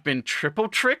 I've been triple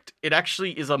tricked. It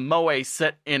actually is a moe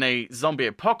set in a zombie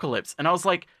apocalypse. And I was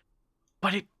like,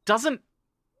 but it doesn't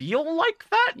feel like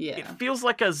that. Yeah. It feels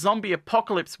like a zombie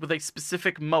apocalypse with a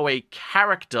specific moe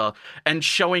character, and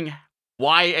showing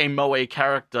why a moe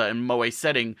character and moe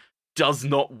setting does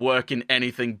not work in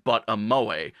anything but a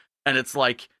moe. And it's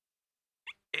like,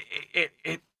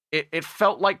 it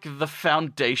felt like the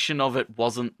foundation of it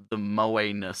wasn't the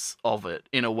moe-ness of it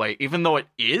in a way, even though it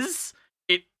is.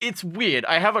 It's weird.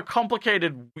 I have a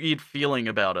complicated, weird feeling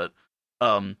about it.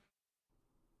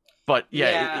 But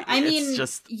yeah, I mean, it's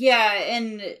just... Yeah,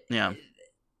 and... Yeah.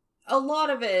 A lot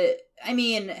of it, I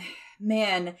mean,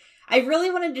 man, I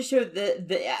really wanted to show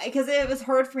because it was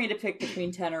hard for me to pick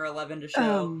between 10 or 11 to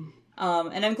show.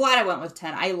 And I'm glad I went with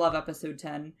 10. I love episode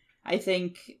 10. I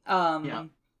think, I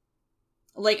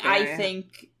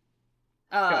think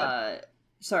that,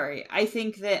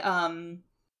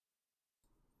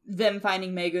 them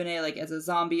finding Megune, like, as a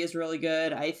zombie is really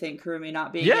good. I think Kurumi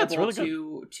not being able really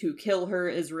to kill her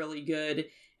is really good.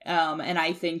 And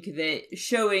I think that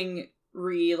showing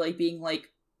Ri, like, being like,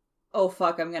 oh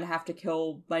fuck, I'm gonna have to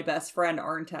kill my best friend,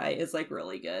 aren't I, is, like,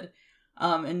 really good.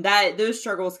 And those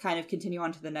struggles kind of continue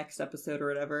on to the next episode or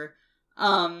whatever.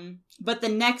 But the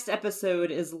next episode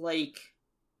is, like,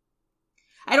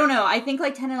 I don't know, I think,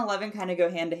 like, 10 and 11 kind of go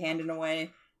hand to hand in a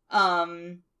way.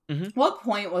 What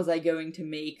point was I going to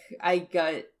make? I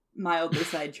got mildly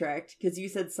sidetracked, because you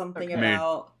said something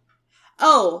about...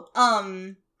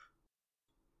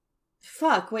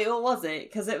 Fuck, wait, what was it?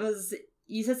 Because it was...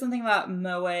 You said something about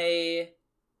moe...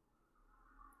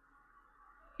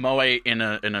 Moe in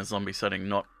a zombie setting,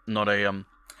 not a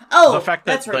Oh, the fact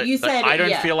that's right. You said I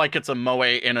don't feel like it's a moe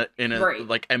in a right.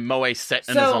 like a moe set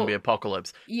in a zombie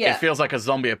apocalypse. Yeah. It feels like a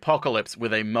zombie apocalypse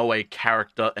with a moe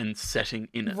character and setting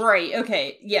in it. Right.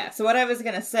 Okay. Yeah. So what I was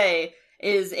gonna say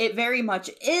is it very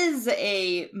much is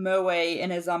a moe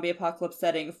in a zombie apocalypse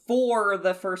setting for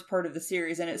the first part of the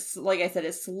series, and it's, like I said,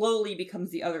 it slowly becomes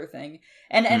the other thing.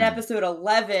 And episode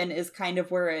 11 is kind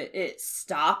of where it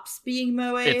stops being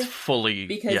moe. It's fully...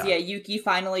 Because, Yuki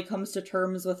finally comes to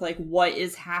terms with, like, what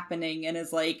is happening, and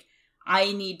is like,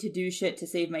 I need to do shit to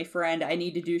save my friend. I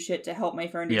need to do shit to help my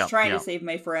friend who's trying to save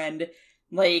my friend.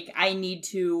 Like, I need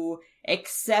to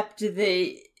accept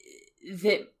that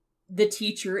the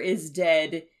teacher is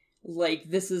dead. Like,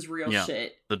 this is real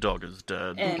shit. The dog is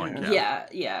dead. And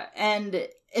yeah. And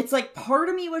it's like, part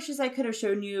of me wishes I could have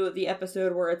shown you the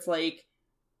episode where it's like,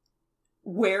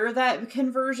 where that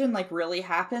conversion, like, really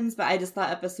happens, but I just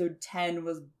thought episode 10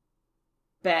 was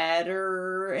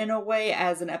better in a way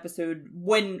as an episode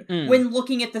when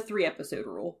looking at the 3-episode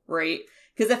rule, right?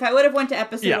 Because if I would have went to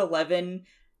episode 11,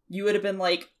 you would have been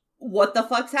like, what the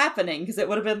fuck's happening? Because it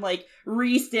would have been like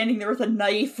Ri standing there with a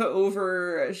knife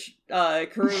over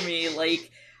Kurumi,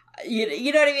 like, you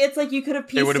know what I mean? It's like you could have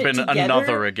pieced it together. It would have been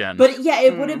another again. But yeah,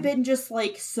 it would have been just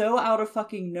like so out of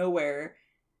fucking nowhere.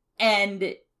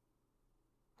 And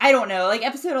I don't know, like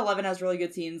episode 11 has really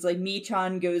good scenes. Like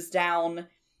Mi-chan goes down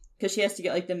because she has to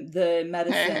get like the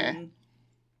medicine.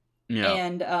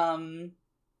 And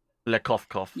Le cough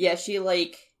cough. Yeah, she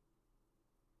like,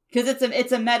 because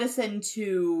it's a medicine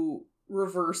to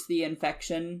reverse the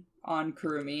infection on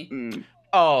Kurumi.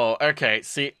 Oh, okay.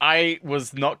 See, I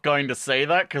was not going to say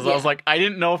that because I was like, I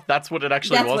didn't know if that's what it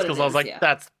actually was because I was like,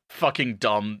 that's fucking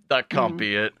dumb. That can't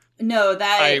be it. No,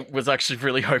 I was actually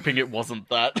really hoping it wasn't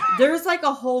that. There's like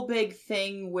a whole big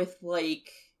thing with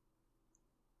like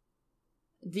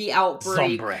the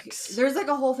outbreak. Zombrix. There's like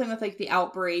a whole thing with like the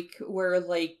outbreak where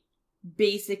like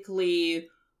basically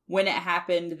when it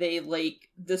happened, they like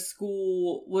the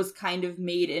school was kind of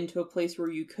made into a place where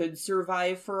you could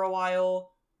survive for a while.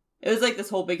 It was like this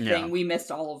whole big thing. We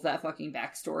missed all of that fucking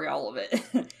backstory, all of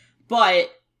it. But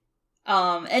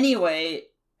anyway,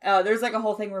 there's like a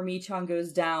whole thing where Michan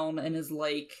goes down and is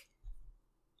like,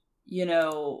 you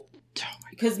know,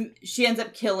 because she ends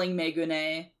up killing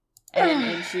Megune,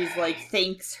 and she's like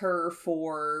thanks her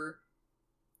for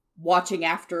watching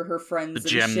after her friends. The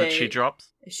gem that she drops.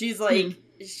 She's like,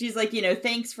 you know,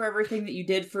 thanks for everything that you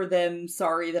did for them.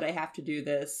 Sorry that I have to do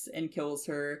this, and kills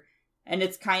her. And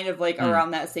it's kind of like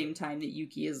around that same time that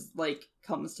Yuki is like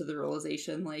comes to the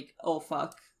realization like, oh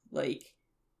fuck, like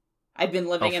I've been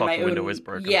living in my own. Window is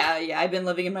broken. Yeah, I've been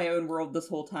living in my own world this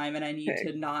whole time, and I need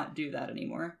to not do that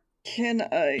anymore. Can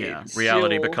I? Yeah,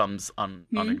 reality becomes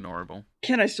unignorable.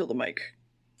 Can I steal the mic?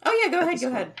 Oh yeah, go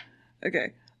ahead.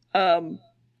 Okay.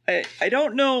 I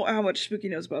don't know how much Spooky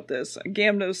knows about this.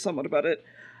 Gam knows somewhat about it.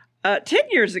 10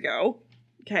 years ago,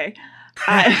 okay.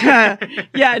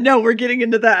 Yeah, no, we're getting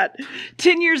into that.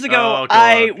 10 years ago,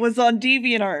 I was on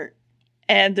DeviantArt,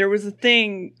 and there was a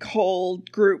thing called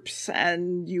groups,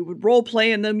 and you would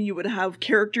roleplay in them. You would have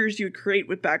characters you would create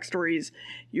with backstories.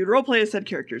 You would roleplay as said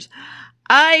characters.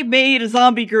 I made a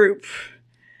zombie group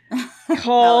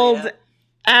called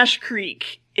Ash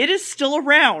Creek. It is still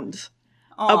around.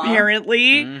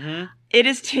 Apparently. It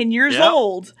is 10 years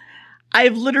old.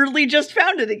 I've literally just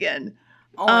found it again.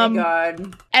 Oh my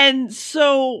god. And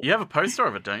so... You have a poster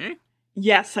of it, don't you?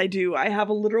 Yes, I do. I have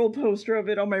a literal poster of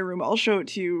it on my room. I'll show it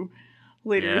to you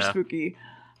later, Spooky.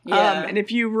 Yeah. And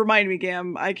if you remind me,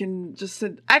 Gam, I can just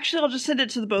send... Actually, I'll just send it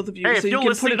to the both of you, hey, so you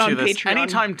can put it on Patreon.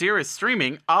 Anytime Deer is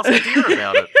streaming, ask Deer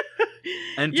about it.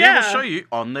 And Deer will show you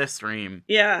on their stream.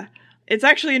 Yeah. It's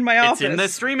actually in my office. It's in their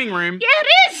streaming room. Yeah, it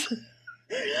is!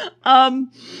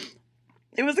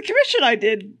 It was a commission I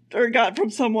did, or got from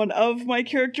someone, of my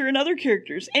character and other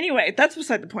characters. Anyway, that's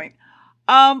beside the point.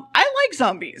 I like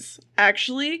zombies,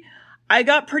 actually. I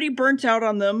got pretty burnt out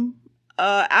on them,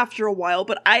 after a while,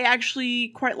 but I actually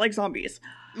quite like zombies.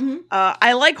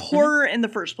 I like horror in the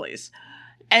first place.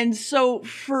 And so,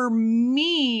 for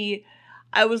me,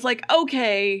 I was like,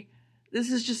 okay,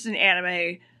 this is just an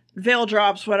anime. Veil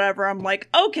drops, whatever. I'm like,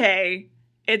 okay,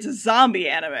 it's a zombie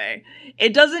anime.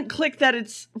 It doesn't click that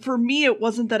it's, for me, it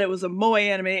wasn't that it was a moe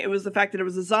anime, it was the fact that it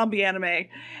was a zombie anime,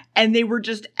 and they were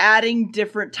just adding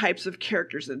different types of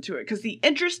characters into it. Because the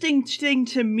interesting thing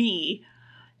to me,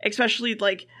 especially,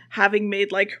 like, having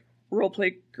made, like,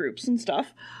 roleplay groups and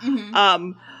stuff,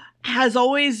 has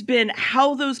always been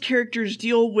how those characters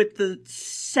deal with the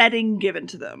setting given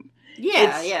to them.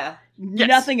 Yeah.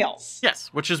 Nothing else. Yes,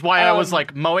 which is why I was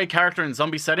like, moe character in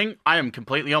zombie setting, I am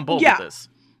completely on board with this.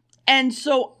 And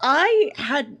so I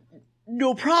had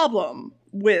no problem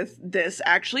with this,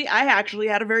 actually. I actually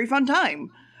had a very fun time,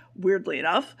 weirdly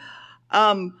enough.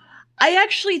 I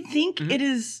actually think it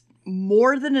is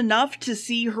more than enough to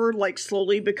see her, like,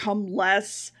 slowly become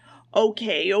less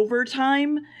okay over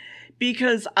time,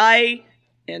 because I,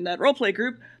 in that roleplay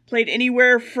group, played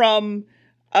anywhere from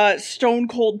stone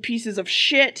cold pieces of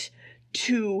shit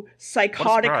to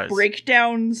psychotic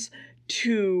breakdowns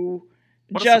to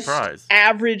just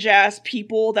average ass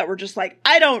people that were just like,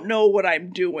 I don't know what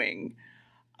I'm doing.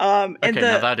 Now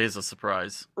that is a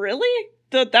surprise. Really?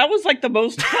 That was like the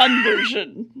most fun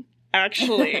version,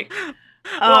 actually.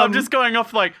 Well, I'm just going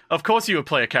off like, of course you would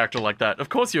play a character like that. Of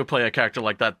course you would play a character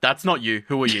like that. That's not you.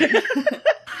 Who are you?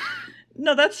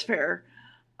 No, that's fair.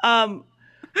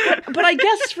 But I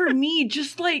guess for me,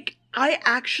 just like, I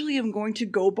actually am going to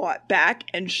go back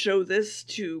and show this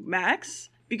to Max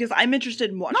because I'm interested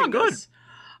in watching this.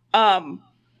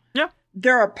 Yeah.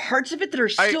 There are parts of it that are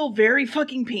still very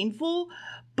fucking painful,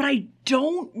 but I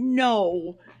don't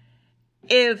know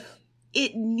if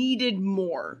it needed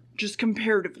more, just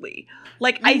comparatively.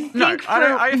 Like, I think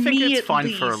I think me, it's fine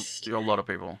least, for a lot of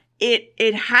people.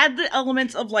 It had the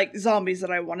elements of, like, zombies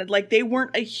that I wanted. Like, they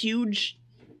weren't a huge,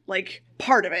 like,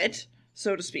 part of it,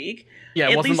 so to speak. Yeah,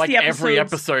 it wasn't like every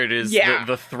episode is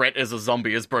the threat is a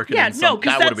zombie is broken in. That would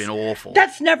have been awful.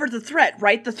 That's never the threat,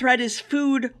 right? The threat is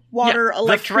food, water,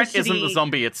 electricity. The threat isn't the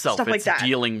zombie itself. Stuff like that.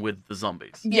 Dealing with the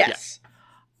zombies. Yes.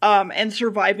 Yeah. And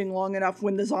surviving long enough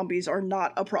when the zombies are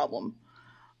not a problem.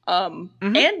 And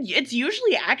it's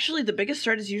usually actually the biggest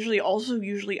threat is usually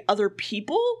other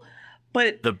people,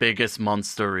 but the biggest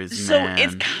monster is so man.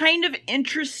 it's kind of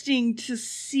interesting to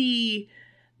see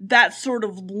that sort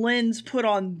of lens put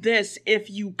on this if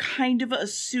you kind of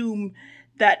assume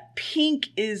that Pink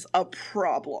is a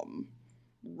problem,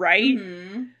 right?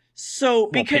 Mm-hmm. So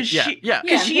because she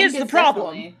is the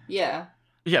problem. Yeah.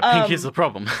 Yeah, Pink is the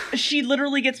problem. She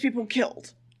literally gets people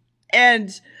killed.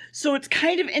 And so it's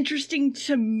kind of interesting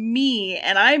to me,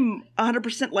 and I'm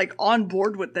 100% like on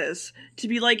board with this, to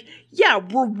be like, yeah,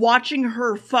 we're watching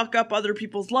her fuck up other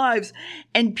people's lives,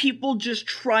 and people just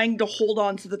trying to hold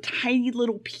on to the tiny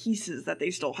little pieces that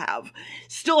they still have.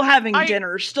 Still having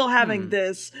dinner, still having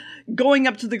this, going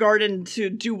up to the garden to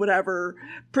do whatever,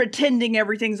 pretending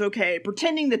everything's okay,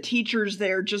 pretending the teacher's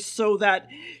there just so that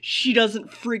she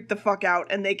doesn't freak the fuck out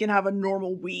and they can have a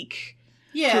normal week.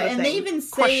 Yeah, sort of and thing. they even say,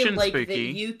 Question, like, Spooky.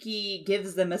 that Yuki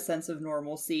gives them a sense of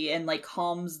normalcy and, like,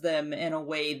 calms them in a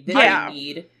way that they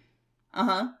need.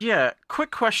 Uh-huh. Yeah,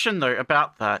 quick question, though,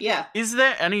 about that. Yeah. Is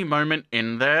there any moment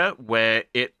in there where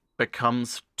it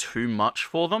becomes too much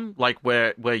for them? Like,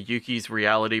 where Yuki's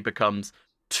reality becomes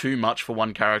too much for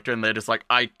one character, and they're just like,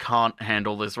 I can't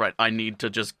handle this, right? I need to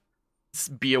just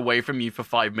be away from you for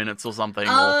 5 minutes or something,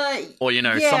 or you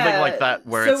know, something like that,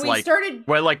 where so it's like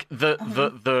where like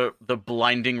the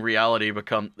blinding reality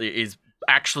becomes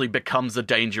a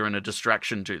danger and a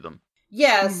distraction to them.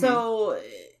 Yeah, so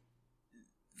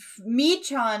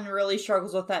Mi-chan really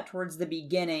struggles with that towards the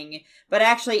beginning, but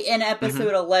actually in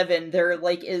episode 11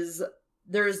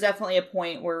 there's definitely a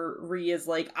point where Ri is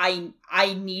like,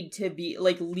 I need to be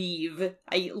like, leave,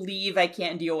 I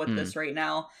can't deal with this right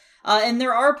now. And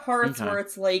there are parts where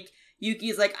it's like,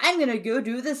 Yuki's like, I'm gonna go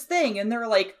do this thing, and they're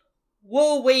like,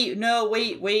 whoa, wait, no,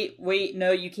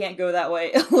 you can't go that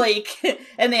way. Like,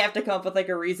 and they have to come up with like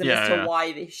a reason as to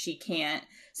why she can't.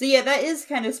 So yeah, that is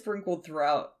kind of sprinkled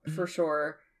throughout, for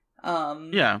sure.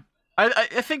 I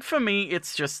think for me,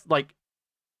 it's just like,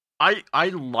 I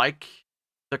like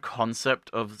the concept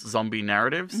of zombie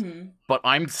narratives, but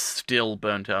I'm still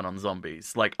burnt out on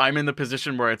zombies. Like, I'm in the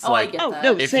position where it's like,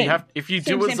 if you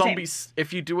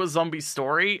do a zombie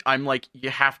story, I'm like, you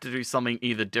have to do something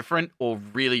either different or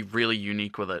really, really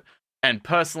unique with it. And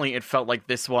personally, it felt like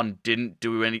this one didn't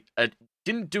do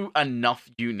enough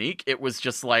unique. It was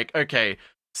just like, okay,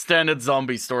 standard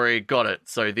zombie story, got it.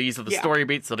 So these are the story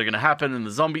beats that are going to happen in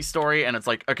the zombie story, and it's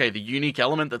like, okay, the unique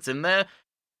element that's in there,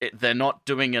 they're not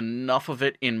doing enough of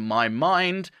it in my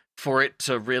mind for it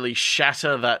to really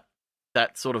shatter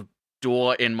that sort of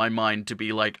door in my mind to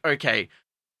be like, okay,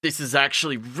 this is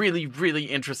actually really, really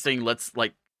interesting. Let's,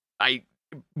 like, I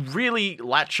really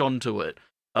latch onto it.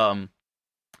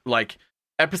 Like,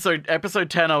 episode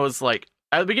 10, I was like,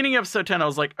 at the beginning of episode 10, I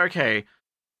was like, okay,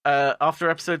 after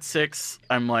episode 6,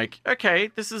 I'm like, okay,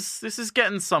 this is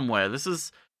getting somewhere. This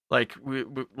is, like,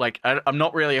 I'm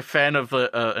not really a fan of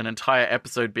an entire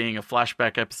episode being a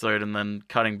flashback episode and then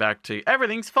cutting back to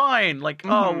everything's fine. Like,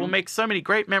 oh, we'll make so many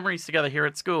great memories together here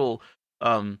at school.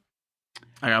 And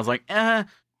I was like,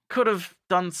 could have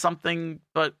done something,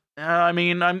 but I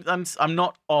mean, I'm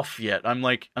not off yet.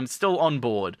 I'm still on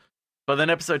board. But then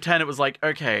episode 10, it was like,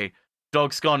 okay,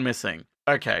 dog's gone missing.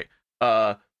 Okay,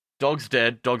 dog's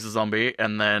dead. Dog's a zombie,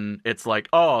 and then it's like,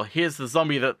 oh, here's the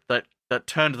zombie that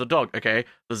turned the dog. Okay,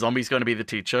 the zombie's going to be the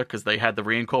teacher, because they had the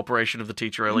reincorporation of the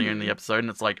teacher earlier in the episode, and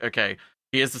it's like, okay,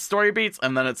 here's the story beats,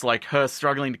 and then it's like her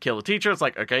struggling to kill the teacher. It's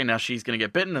like, okay, now she's going to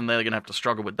get bitten, and they're going to have to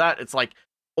struggle with that. It's like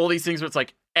all these things where it's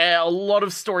like, a lot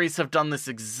of stories have done this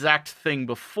exact thing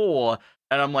before,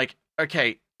 and I'm like,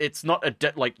 okay, it's not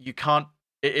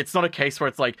it's not a case where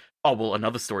it's like, oh, well,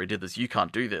 another story did this, you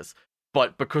can't do this.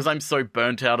 But because I'm so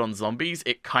burnt out on zombies,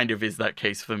 it kind of is that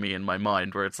case for me in my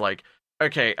mind, where it's like,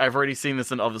 okay, I've already seen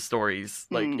this in other stories.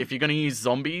 Like, if you're going to use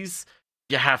zombies,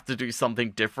 you have to do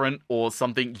something different or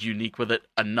something unique with it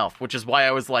enough, which is why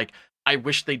I was like, I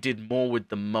wish they did more with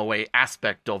the moe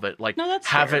aspect of it. Like,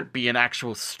 have it be an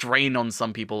actual strain on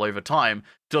some people over time,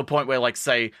 to a point where, like,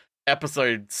 say,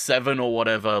 episode 7 or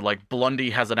whatever, like, Blondie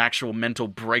has an actual mental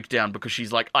breakdown because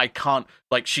she's like, I can't,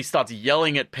 like, she starts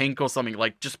yelling at Pink or something,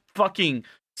 like, just fucking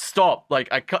stop, like,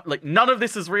 I can't, like, none of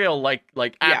this is real, like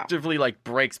actively, like,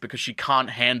 breaks because she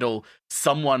can't handle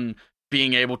someone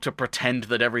being able to pretend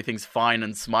that everything's fine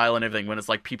and smile and everything when it's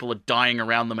like people are dying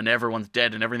around them and everyone's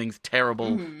dead and everything's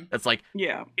terrible. It's like,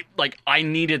 like, I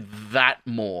needed that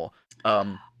more.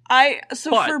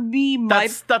 For me,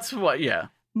 that's what,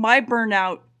 my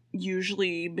burnout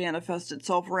usually manifests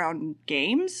itself around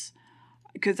games,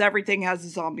 because everything has a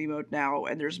zombie mode now,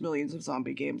 and there's millions of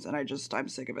zombie games, and I'm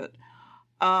sick of it.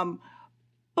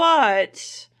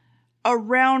 But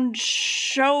around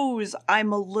shows,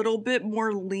 I'm a little bit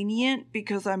more lenient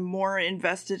because I'm more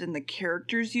invested in the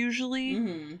characters usually.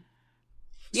 Mm-hmm.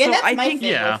 Yeah, So that's I my think,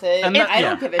 thing Yeah. with it. And that- I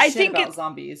don't yeah. give a I shit think about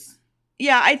zombies.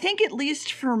 yeah, I think at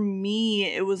least for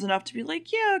me, it was enough to be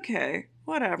like, yeah, okay,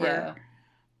 whatever. Yeah.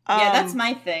 Yeah, that's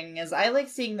my thing, is I like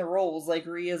seeing the roles. Like,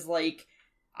 Ria's like,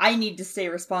 I need to stay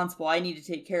responsible, I need to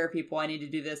take care of people, I need to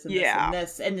do this and this and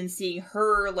this. And then seeing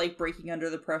her, like, breaking under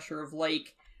the pressure of,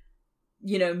 like,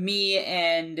 you know, me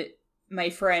and my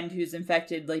friend who's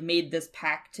infected, like, made this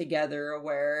pact together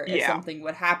where if something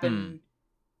would happen,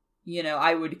 you know,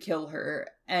 I would kill her.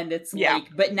 And it's like,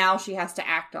 but now she has to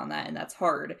act on that, and that's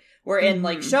hard. Where in,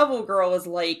 like, Shovel Girl is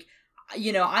like,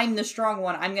 you know, I'm the strong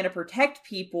one, I'm gonna protect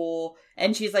people,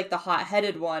 and she's like the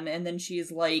hot-headed one, and then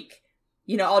she's like,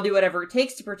 you know, I'll do whatever it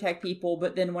takes to protect people,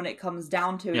 but then when it comes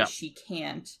down to it, she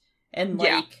can't. And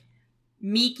like,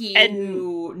 Miki,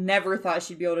 who never thought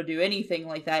she'd be able to do anything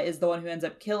like that, is the one who ends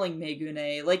up killing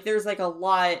Megune. Like, there's like a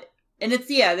lot, and it's,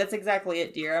 that's exactly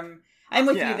it, dear. I'm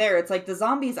with you there. It's like, the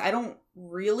zombies, I don't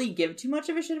really give too much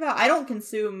of a shit about. I don't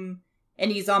consume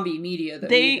any zombie media, though,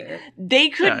 either. They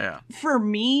could, for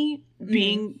me,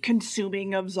 being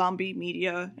consuming of zombie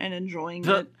media and enjoying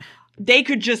it, they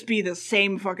could just be the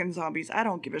same fucking zombies. I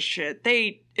don't give a shit.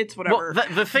 It's whatever. Well,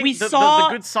 the thing, the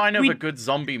good sign of a good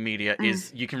zombie media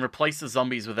is you can replace the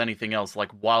zombies with anything else,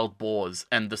 like wild boars,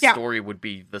 and the story would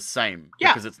be the same,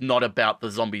 because it's not about the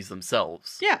zombies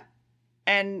themselves. Yeah.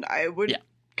 And I would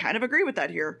kind of agree with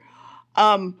that here.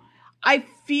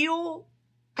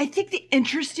 I think the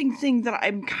interesting thing that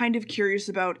I'm kind of curious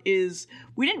about is,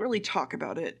 we didn't really talk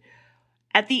about it.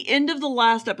 At the end of the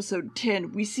last episode,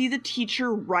 10, we see the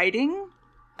teacher writing.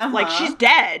 Like, she's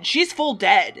dead. She's full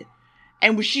dead.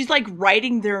 And she's, like,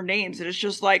 writing their names. And it's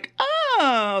just like,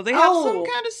 oh, they have some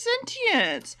kind of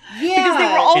sentience. Yeah. Because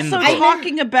they were also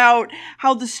talking about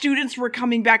how the students were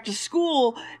coming back to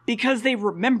school because they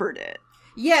remembered it.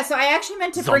 Yeah, so I actually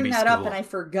meant to bring that up, and I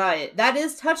forgot. That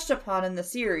is touched upon in the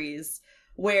series,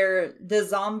 where the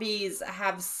zombies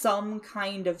have some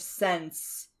kind of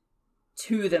sense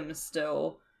to them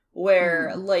still,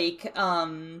 where like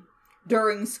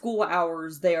during school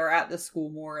hours they are at the school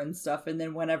more and stuff, and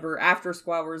then whenever after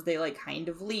school hours they like kind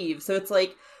of leave. So it's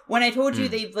like, when I told you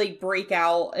they like break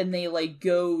out and they like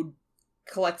go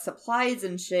collect supplies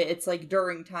and shit, it's like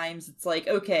during times it's like,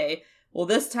 okay, well,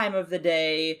 this time of the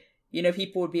day, you know,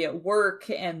 people would be at work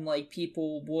and like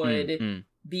people would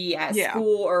be at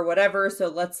school or whatever, so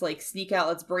let's like sneak out,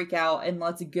 let's break out, and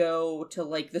let's go to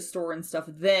like the store and stuff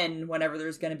then whenever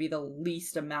there's going to be the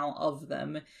least amount of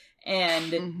them.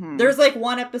 And there's like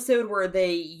one episode where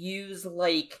they use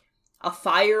like a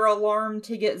fire alarm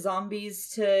to get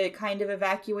zombies to kind of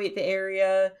evacuate the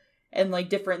area and like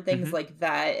different things like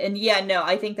that. And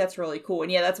I think that's really cool.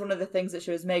 And that's one of the things that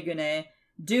shows Megune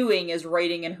doing, is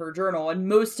writing in her journal, and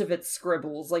most of it's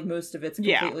scribbles, like most of it's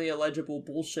completely illegible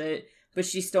bullshit, but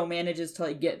she still manages to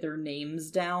like get their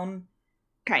names down.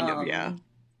 Kind of,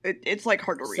 It's like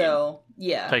hard to read. So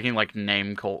taking like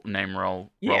name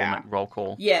roll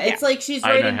call. Yeah, it's like she's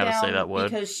writing I know how down to say that word,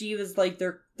 because she was like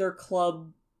their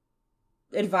club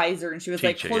advisor, and she was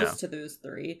teacher, like close to those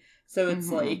three. So it's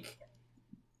like,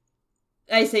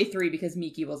 I say 3 because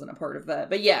Miki wasn't a part of that,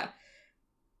 but yeah,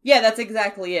 that's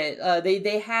exactly it.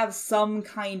 They have some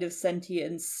kind of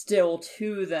sentience still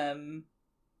to them,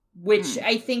 which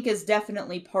I think is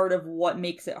definitely part of what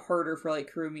makes it harder for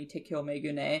like Kurumi to kill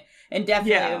Megune, and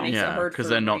definitely what makes it hard because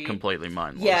for they're not Ri. completely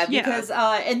mindless. Yeah, because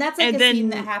and that's like a scene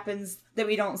that happens that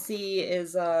we don't see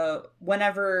is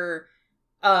whenever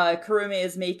Kurumi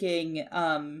is making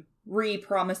Ri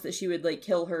promise that she would like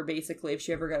kill her basically if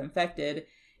she ever got infected,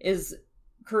 is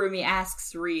Kurumi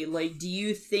asks Ri, like, do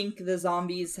you think the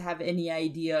zombies have any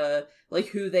idea, like,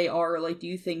 who they are? Like, do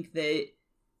you think that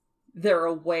they're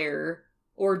aware,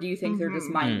 or do you think they're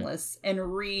just mindless?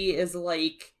 And Ri is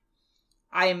like,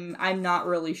 I'm not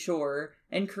really sure.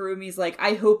 And Kurumi's like,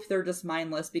 I hope they're just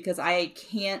mindless, because I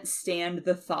can't stand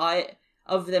the thought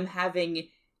of them having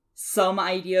some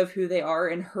idea of who they are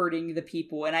and hurting the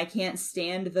people. And I can't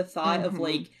stand the thought of,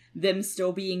 like, them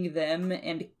still being them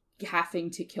and having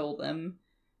to kill them.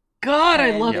 God,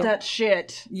 I love that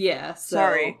shit. Yeah,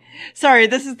 so... Sorry,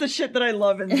 this is the shit that I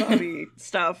love in zombie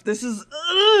stuff. This is,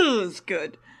 it's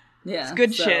good. Yeah. It's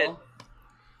good shit.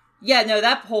 Yeah, no,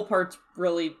 that whole part's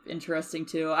really interesting,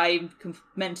 too. I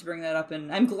meant to bring that up,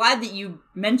 and I'm glad that you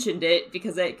mentioned it,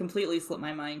 because it completely slipped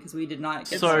my mind, because we did not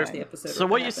get to watch the episode. So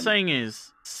what you're saying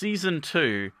is, Season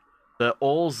 2... they're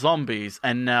all zombies,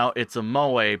 and now it's a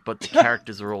moe, but the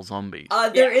characters are all zombies.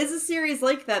 There is a series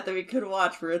like that we could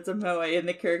watch where it's a moe and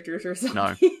the characters are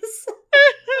zombies.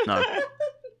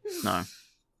 No.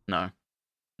 No.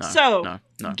 So,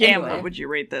 No. Gam, Anyway. what would you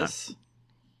rate this?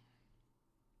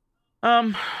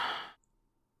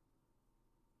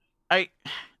 I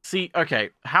see. Okay,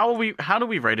 how do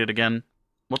we rate it again?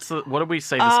 What did we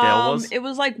say the scale was? It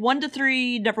was like 1 to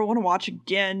 3. Never want to watch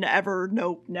again. Ever.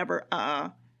 Nope. Never.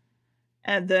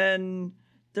 And then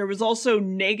there was also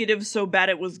negative. So bad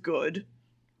it was good.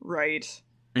 Right.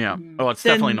 Yeah. Oh, it's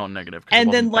Then- definitely not negative. 'Cause it And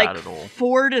wasn't then like bad at all.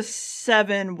 4 to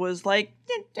 7 was like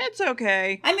it's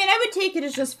okay. I mean, I would take it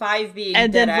as just 5 being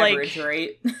And dead then, like- average,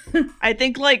 right? I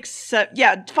think like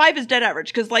 5 is dead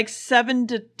average because like 7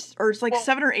 to or it's like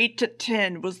 7 or 8 to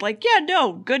 10 was like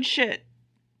good shit.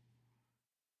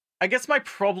 I guess my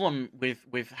problem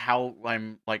with how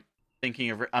I'm like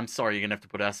thinking of it, I'm sorry, you're gonna have to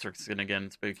put asterisks in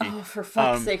again, Spooky. Oh, for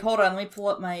fuck's sake. Hold on, let me pull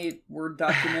up my Word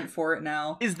document for it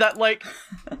now. Is that like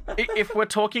if we're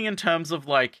talking in terms of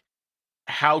like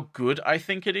how good I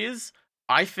think it is,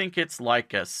 I think it's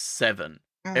like a 7.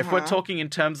 If we're Uh-huh. talking in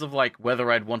terms of like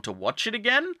whether I'd want to watch it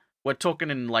again, we're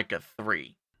talking in like a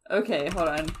 3. Okay, hold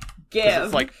on. 'Cause Give.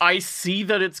 it's like I see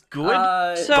that it's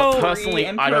good, So- but personally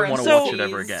I don't want to So- watch it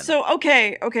ever again. So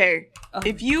okay.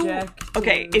 If you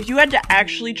had to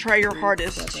actually try your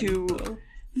hardest to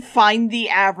find the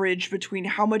average between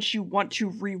how much you want to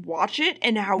rewatch it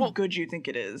and how good you think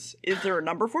it is there a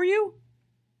number for you?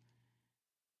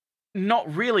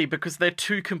 Not really, because they're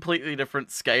two completely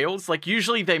different scales. Like,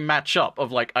 usually they match up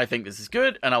of, like, I think this is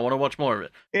good, and I want to watch more of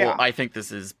it. Yeah. Or I think this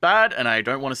is bad, and I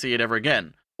don't want to see it ever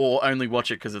again. Or only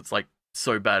watch it because it's, like,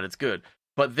 so bad it's good.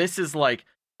 But this is, like,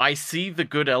 I see the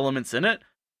good elements in it,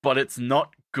 but it's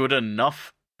not good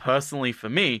enough, personally, for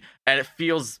me. And it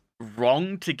feels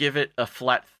wrong to give it a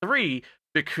flat 3,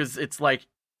 because it's, like,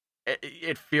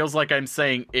 it feels like I'm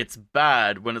saying it's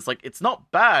bad, when it's, like, it's not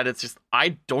bad, it's just,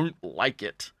 I don't like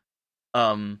it.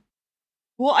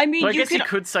 Well, I mean, But I guess you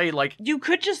could say, like... You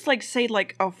could just, like, say,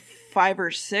 like, a 5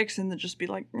 or 6 and then just be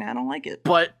like, nah, I don't like it.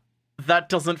 But that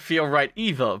doesn't feel right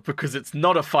either, because it's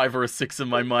not a 5 or a 6 in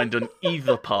my mind on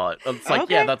either part. It's like,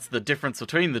 Okay. yeah, that's the difference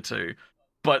between the two.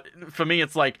 But for me,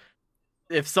 it's like,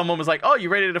 if someone was like, oh, you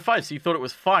rated it a 5, so you thought it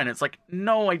was fine. It's like,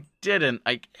 no, I didn't.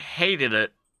 I hated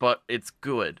it, but it's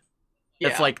good.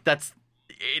 It's Yeah. like,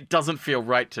 it doesn't feel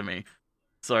right to me.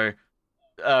 So...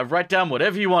 write down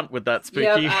whatever you want with that,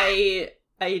 Spooky. Yep,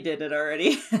 I did it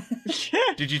already.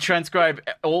 Did you transcribe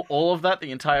all of that, the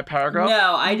entire paragraph?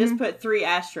 No, I just put 3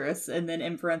 asterisks, and then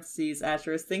in parentheses,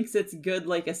 asterisk thinks it's good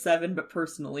like a 7, but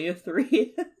personally a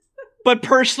 3. But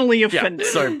personally Yeah, offended.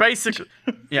 so basically...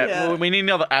 Yeah, Yeah. Well, we need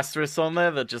another asterisk on there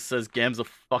that just says Gam's a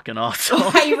fucking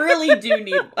arsehole. I really do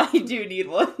need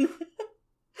one.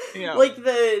 Yeah. Like,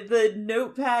 the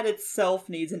notepad itself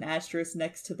needs an asterisk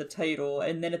next to the title,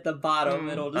 and then at the bottom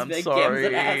it'll just I'm be like, Gam's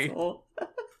an sorry. asshole.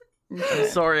 I'm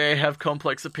sorry I have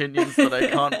complex opinions that I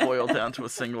can't boil down to a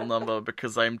single number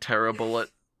because I'm terrible at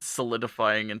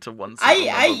solidifying into one single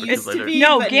I number. because used I to don't- be-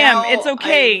 No, but Gam, now it's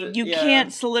okay. I've- You yeah.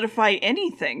 can't solidify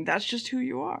anything. That's just who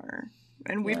you are.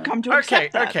 And we've Yeah. come to Okay,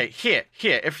 accept that. okay, here.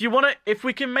 If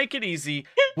we can make it easy,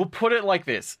 we'll put it like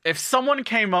this. If someone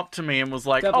came up to me and was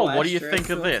like, Double oh, what do you asterisk, think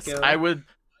of let's this? go.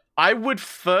 I would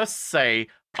first say,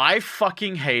 I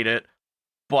fucking hate it,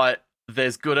 but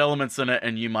there's good elements in it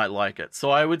and you might like it. So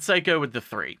I would say go with the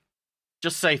 3.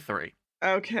 Just say 3.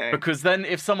 Okay. Because then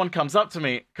if someone comes up to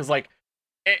me, because like,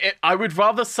 I would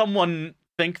rather someone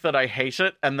think that I hate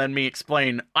it and then me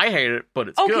explain I hate it, but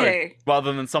it's Okay. good,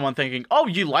 rather than someone thinking, oh,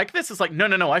 you like this? It's like, no,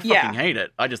 I fucking Yeah. hate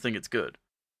it. I just think it's good.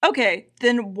 Okay,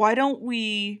 then why don't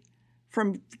we,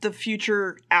 from the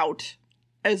future out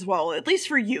as well, at least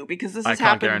for you, because this I has can't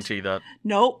happened. guarantee that.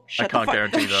 Nope. I can't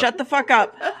guarantee that. Shut the fuck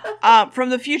up. From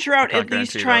the future out, can't at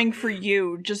least guarantee trying for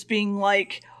you, just being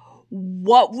like,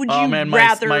 what would Oh you man,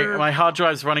 rather? my hard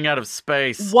drive's running out of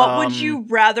space. What would you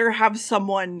rather have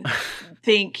someone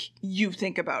think you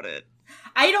think about it?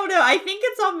 I don't know. I think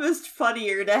it's almost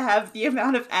funnier to have the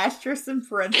amount of asterisks and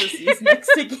parentheses next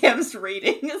to Gam's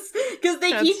ratings, because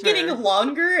they That's keep getting fair.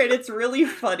 longer, and it's really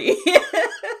funny.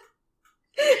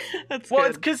 That's Well, good.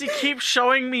 it's because you keep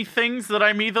showing me things that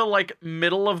I'm either like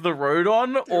middle of the road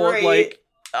on, or Right. like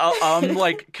I'm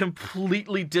like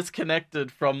completely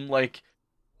disconnected from like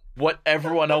what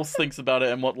everyone else thinks about it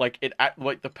and what like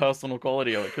like the personal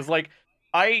quality of it. Because like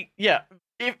if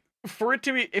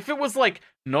it was like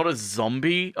not a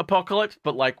zombie apocalypse,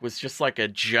 but like was just like a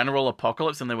general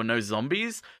apocalypse and there were no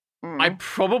zombies, I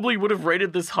probably would have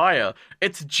rated this higher.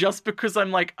 It's just because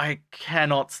I'm like, I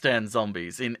cannot stand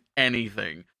zombies in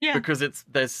anything. Yeah. Because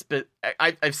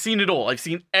I've seen it all. I've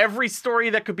seen every story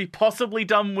that could be possibly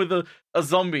done with a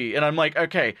zombie. And I'm like,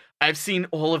 okay, I've seen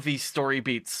all of these story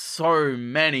beats so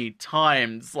many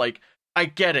times. Like, I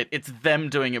get it. It's them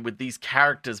doing it with these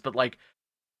characters, but like,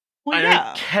 Well, I yeah.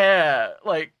 don't care.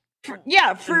 Like,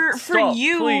 for Stop,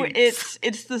 you, please.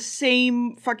 it's the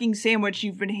same fucking sandwich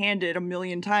you've been handed a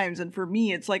million times, and for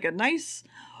me, it's like a nice,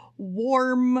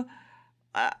 warm,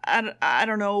 I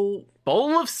don't know,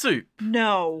 bowl of soup.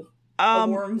 no. A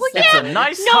warm It's salad. a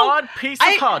nice No, hard piece of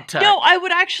hardtack. No, I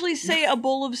would actually say a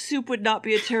bowl of soup would not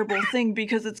be a terrible thing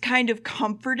because it's kind of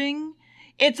comforting.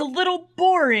 It's a little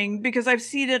boring because I've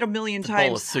seen it a million It's a bowl of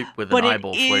times, soup with but an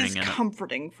eyeball it is floating in it.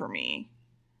 comforting for me.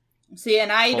 See,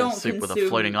 and I Bowl don't of soup consume... with a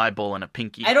floating eyeball and a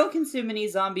pinky. I don't consume any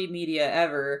zombie media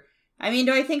ever. I mean,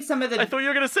 do I think some of the... I thought you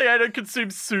were going to say I don't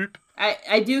consume soup.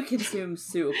 I do consume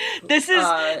soup. This is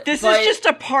but just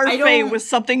a parfait with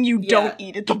something you Yeah. don't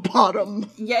eat at the bottom.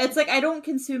 Yeah, it's like I don't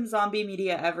consume zombie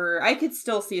media ever. I could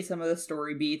still see some of the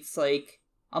story beats, like,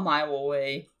 a mile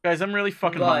away. Guys, I'm really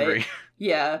fucking But- hungry.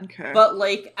 Yeah. Okay. But,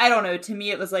 like, I don't know, to me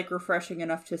it was, like, refreshing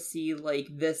enough to see, like,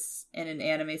 this in an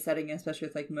anime setting, especially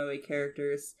with, like, moe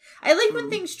characters. I like when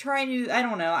things try new, I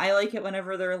don't know, I like it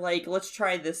whenever they're like, let's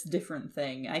try this different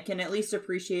thing. I can at least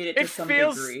appreciate it to It some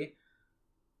feels- degree.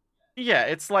 Yeah,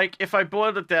 it's like, if I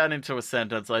boiled it down into a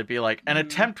sentence, I'd be like, an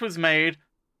attempt was made.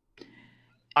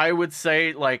 I would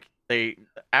say, like, they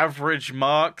average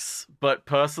marks, but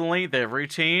personally, their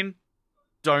routine,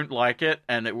 don't like it,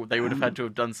 and they would have had to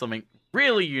have done something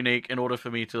really unique in order for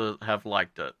me to have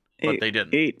liked it. But they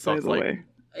didn't. 8, So by it's the like, way.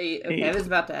 Okay, 8. I was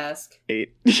about to ask.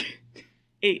 8.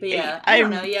 8. But yeah, 8. I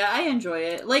don't know. Yeah, I enjoy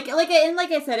it. Like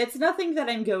I said, it's nothing that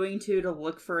I'm going to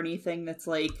look for anything that's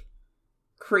like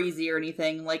crazy or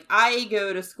anything. Like I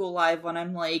go to School Live when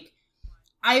I'm like,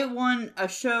 I want a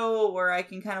show where I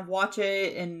can kind of watch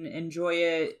it and enjoy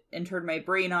it and turn my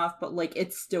brain off, but like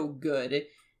it's still good,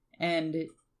 and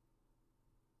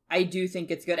I do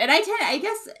think it's good. And I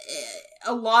guess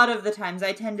a lot of the times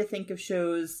I tend to think of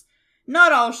shows.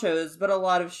 Not all shows, but a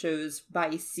lot of shows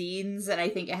by scenes, and I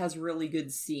think it has really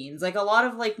good scenes. Like, a lot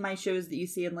of, like, my shows that you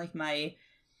see in, like, my,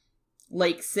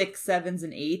 like, 6s, 7s,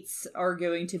 and 8s are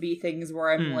going to be things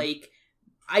where I'm, like,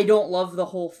 I don't love the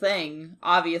whole thing,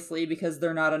 obviously, because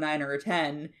they're not a 9 or a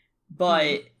 10,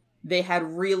 but they had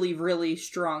really, really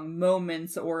strong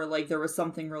moments, or, like, there was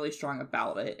something really strong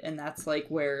about it, and that's, like,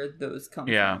 where those come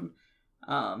from.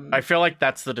 I feel like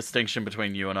that's the distinction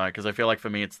between you and I, because I feel like for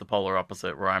me it's the polar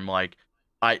opposite, where I'm like,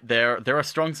 there are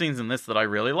strong scenes in this that I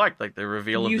really like the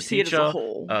reveal of the see teacher, it as a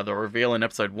whole. the reveal in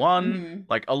episode 1,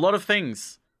 like a lot of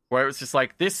things where it's just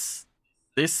like this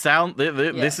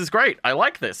is great, I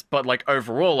like this, but like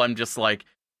overall I'm just like,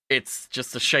 it's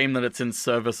just a shame that it's in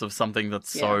service of something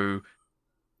that's so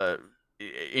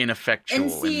ineffectual.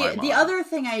 And see, in my mind. the other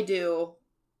thing I do,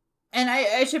 and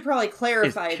I should probably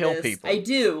clarify kill this, people. I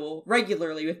do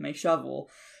regularly with my shovel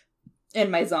and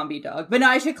my zombie dog. But no,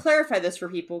 I should clarify this for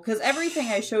people, because everything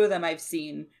I show them I've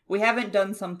seen. We haven't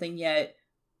done something yet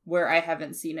where I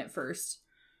haven't seen it first.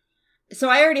 So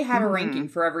I already have a ranking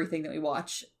for everything that we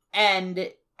watch. And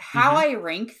how I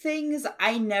rank things,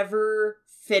 I never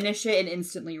finish it and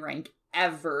instantly rank,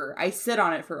 ever. I sit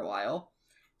on it for a while.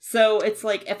 So it's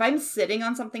like, if I'm sitting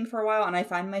on something for a while and I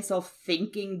find myself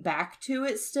thinking back to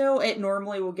it still, it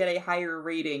normally will get a higher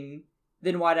rating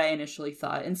than what I initially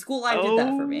thought. And School Live did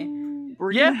that for me.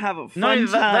 We're gonna have a fun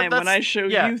time when I show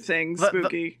you things,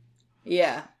 Spooky.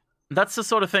 Yeah. That's the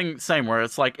sort of thing, same, where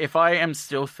it's like, if I am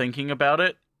still thinking about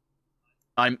it,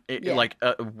 like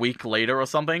a week later or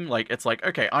something, like, it's like,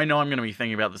 okay, I know I'm going to be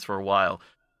thinking about this for a while.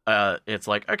 It's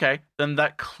like, okay, then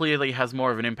that clearly has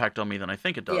more of an impact on me than I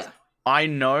think it does. Yeah. I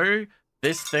know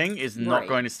this thing is not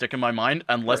going to stick in my mind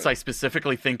unless I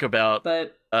specifically think about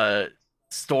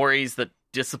stories that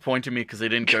disappointed me because they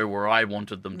didn't go where I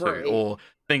wanted them to, or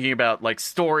thinking about like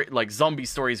zombie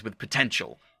stories with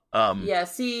potential.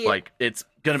 See, like it's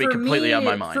gonna be completely out of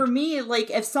my mind. For me, like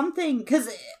if something, because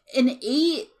an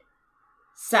 8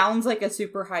 sounds like a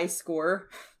super high score,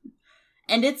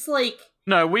 and it's like,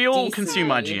 no, we all consume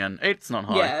IGN. It's not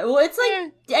high. Yeah, well, it's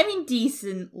like, I mean,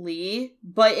 decently,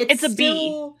 but it's a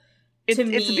still, B. To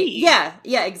me, it's a B.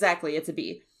 Yeah, exactly. It's a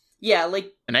B. Yeah,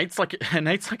 like an 8's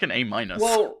like an A minus.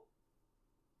 Well,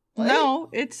 what? No,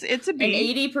 it's a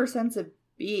B. And 80%'s a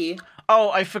B.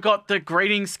 Oh, I forgot the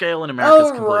grading scale in America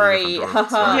is completely different.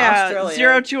 Haha. Yeah, Australia.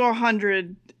 0 to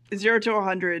 100. 0 to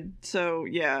 100. So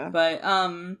yeah.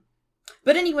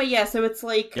 But anyway, yeah. So it's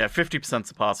like 50%'s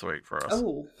a pass rate for us.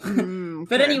 Oh, Okay.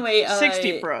 but anyway,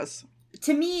 60 for us.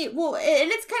 To me, well,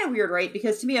 and it's kind of weird, right?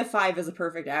 Because to me, a 5 is a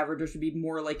perfect average, which would be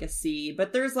more like a C.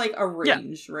 But there's like a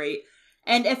range, right?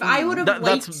 And if I would have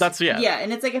liked... That's Yeah,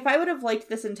 and it's like, if I would have liked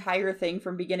this entire thing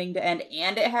from beginning to end,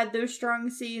 and it had those strong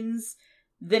scenes,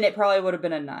 then it probably would have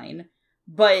been a 9.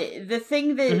 But the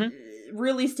thing that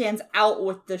really stands out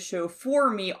with the show for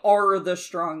me are the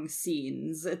strong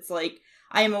scenes. It's like,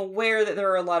 I am aware that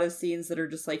there are a lot of scenes that are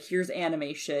just like, here's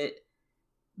anime shit.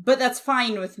 But that's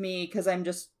fine with me, because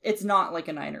it's not like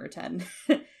a 9 or a 10.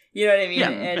 You know what I mean?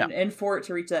 And for it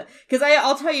to reach that. Because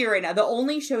I'll tell you right now, the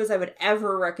only shows I would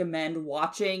ever recommend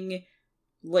watching,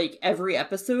 like, every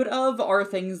episode of are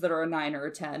things that are a 9 or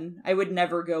a 10. I would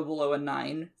never go below a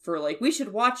 9 for, like, we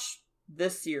should watch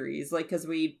this series. Like, because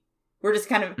we're just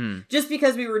kind of, just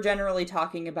because we were generally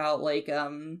talking about, like,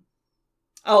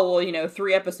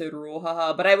 3-episode rule,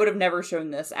 haha. But I would have never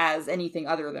shown this as anything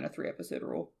other than a 3-episode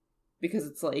rule. Because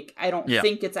it's like, I don't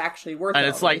think it's actually worth it. And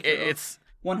it's like, it's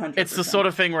 100%. It's the sort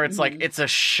of thing where it's like, it's a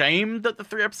shame that the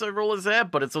 3-episode rule is there,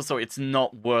 but it's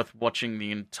not worth watching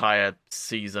the entire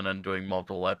season and doing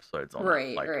multiple episodes on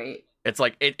it. Like, right. It's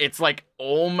like, it's like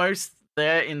almost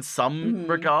there in some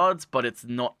regards, but it's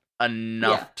not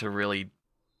enough to really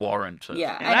warrant it.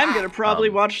 Yeah. And I'm going to probably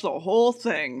watch the whole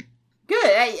thing.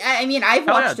 Good. I mean, I've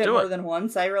watched it more than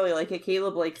once. I really like it.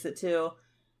 Caleb likes it too.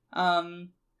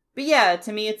 But yeah,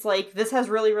 to me, it's like, this has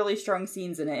really, really strong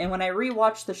scenes in it. And when I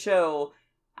rewatch the show,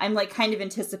 I'm like kind of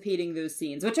anticipating those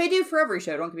scenes, which I do for every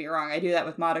show. Don't get me wrong. I do that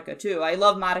with Madoka too. I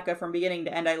love Madoka from beginning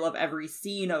to end. I love every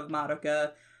scene of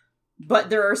Madoka. But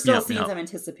there are still scenes I'm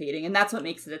anticipating. And that's what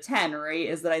makes it a 10, right?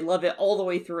 Is that I love it all the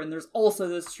way through. And there's also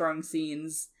those strong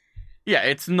scenes. Yeah,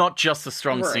 it's not just the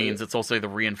strong scenes. It's also the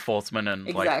reinforcement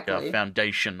and like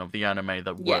foundation of the anime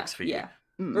that works for you. Yeah.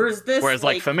 Whereas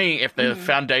like for me, if the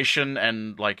foundation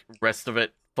and like rest of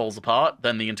it falls apart,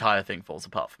 then the entire thing falls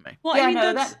apart for me. Well, I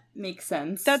mean, that makes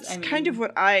sense. That's kind of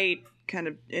what I kind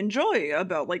of enjoy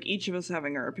about like each of us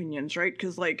having our opinions, right?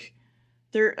 Because like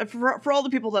there, for all the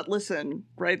people that listen,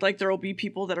 right? Like there will be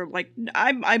people that are like,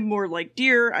 I'm more like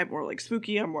Deer, I'm more like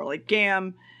Spooky, I'm more like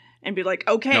Gam, and be like,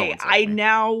 okay, I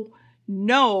now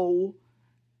know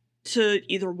to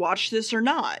either watch this or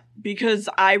not, because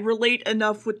I relate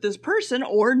enough with this person,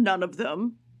 or none of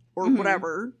them, or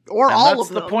whatever, or all of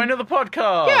them. That's the point of the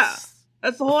podcast. Yeah,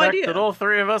 that's the whole idea. That all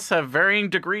three of us have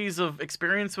varying degrees of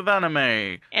experience with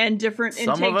anime. And different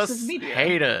intakes of us of media.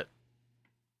 Hate it.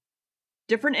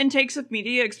 Different intakes of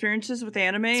media, experiences with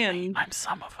anime, and I'm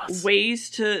some of us.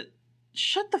 Ways to...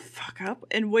 Shut the fuck up.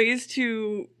 And ways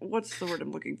to... What's the word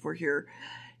I'm looking for here?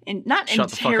 And not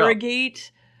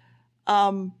interrogate...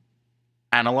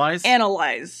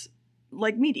 Analyze,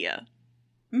 like, media.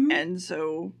 And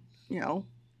so, there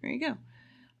you go.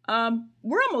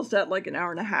 We're almost at, like, an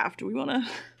hour and a half. Do we want to...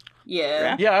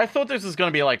 Yeah. Yeah, I thought this was going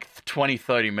to be, like, 20,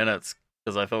 30 minutes,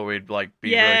 because I thought we'd, like,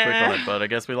 be really quick on it, but I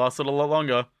guess we lasted a lot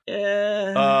longer.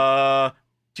 Yeah.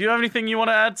 Do you have anything you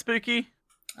want to add, Spooky?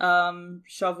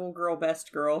 Shovel Girl,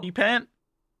 Best Girl. E-Pant?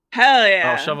 Hell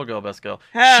yeah. Oh, Shovel Girl, Best Girl.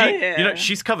 Hell yeah.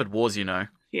 She's covered wars,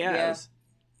 Yeah.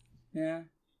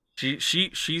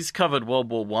 She's covered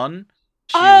World War One.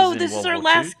 This is our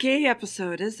last gay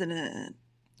episode, isn't it?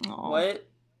 Aww. What?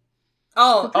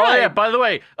 Oh yeah. By the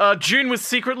way, June was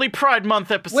secretly Pride Month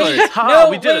episodes.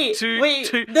 We did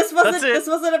it. This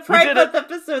wasn't a Pride Month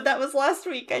episode. That was last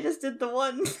week. I just did the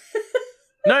one.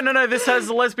 No. This has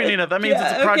a lesbian in it. That means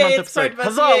it's a Pride Month episode.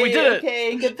 Huzzah! We did it.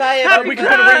 Okay, goodbye. Everybody. We can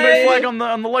put a rainbow flag on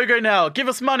the logo now. Give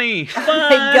us money. Oh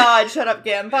my God! Shut up,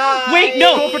 Gam. Bye. Wait,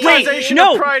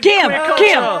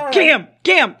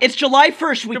 Gam. It's July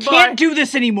 1st. We can't do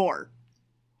this anymore.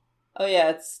 Oh yeah,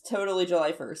 it's totally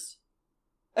July 1st.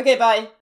 Okay, bye.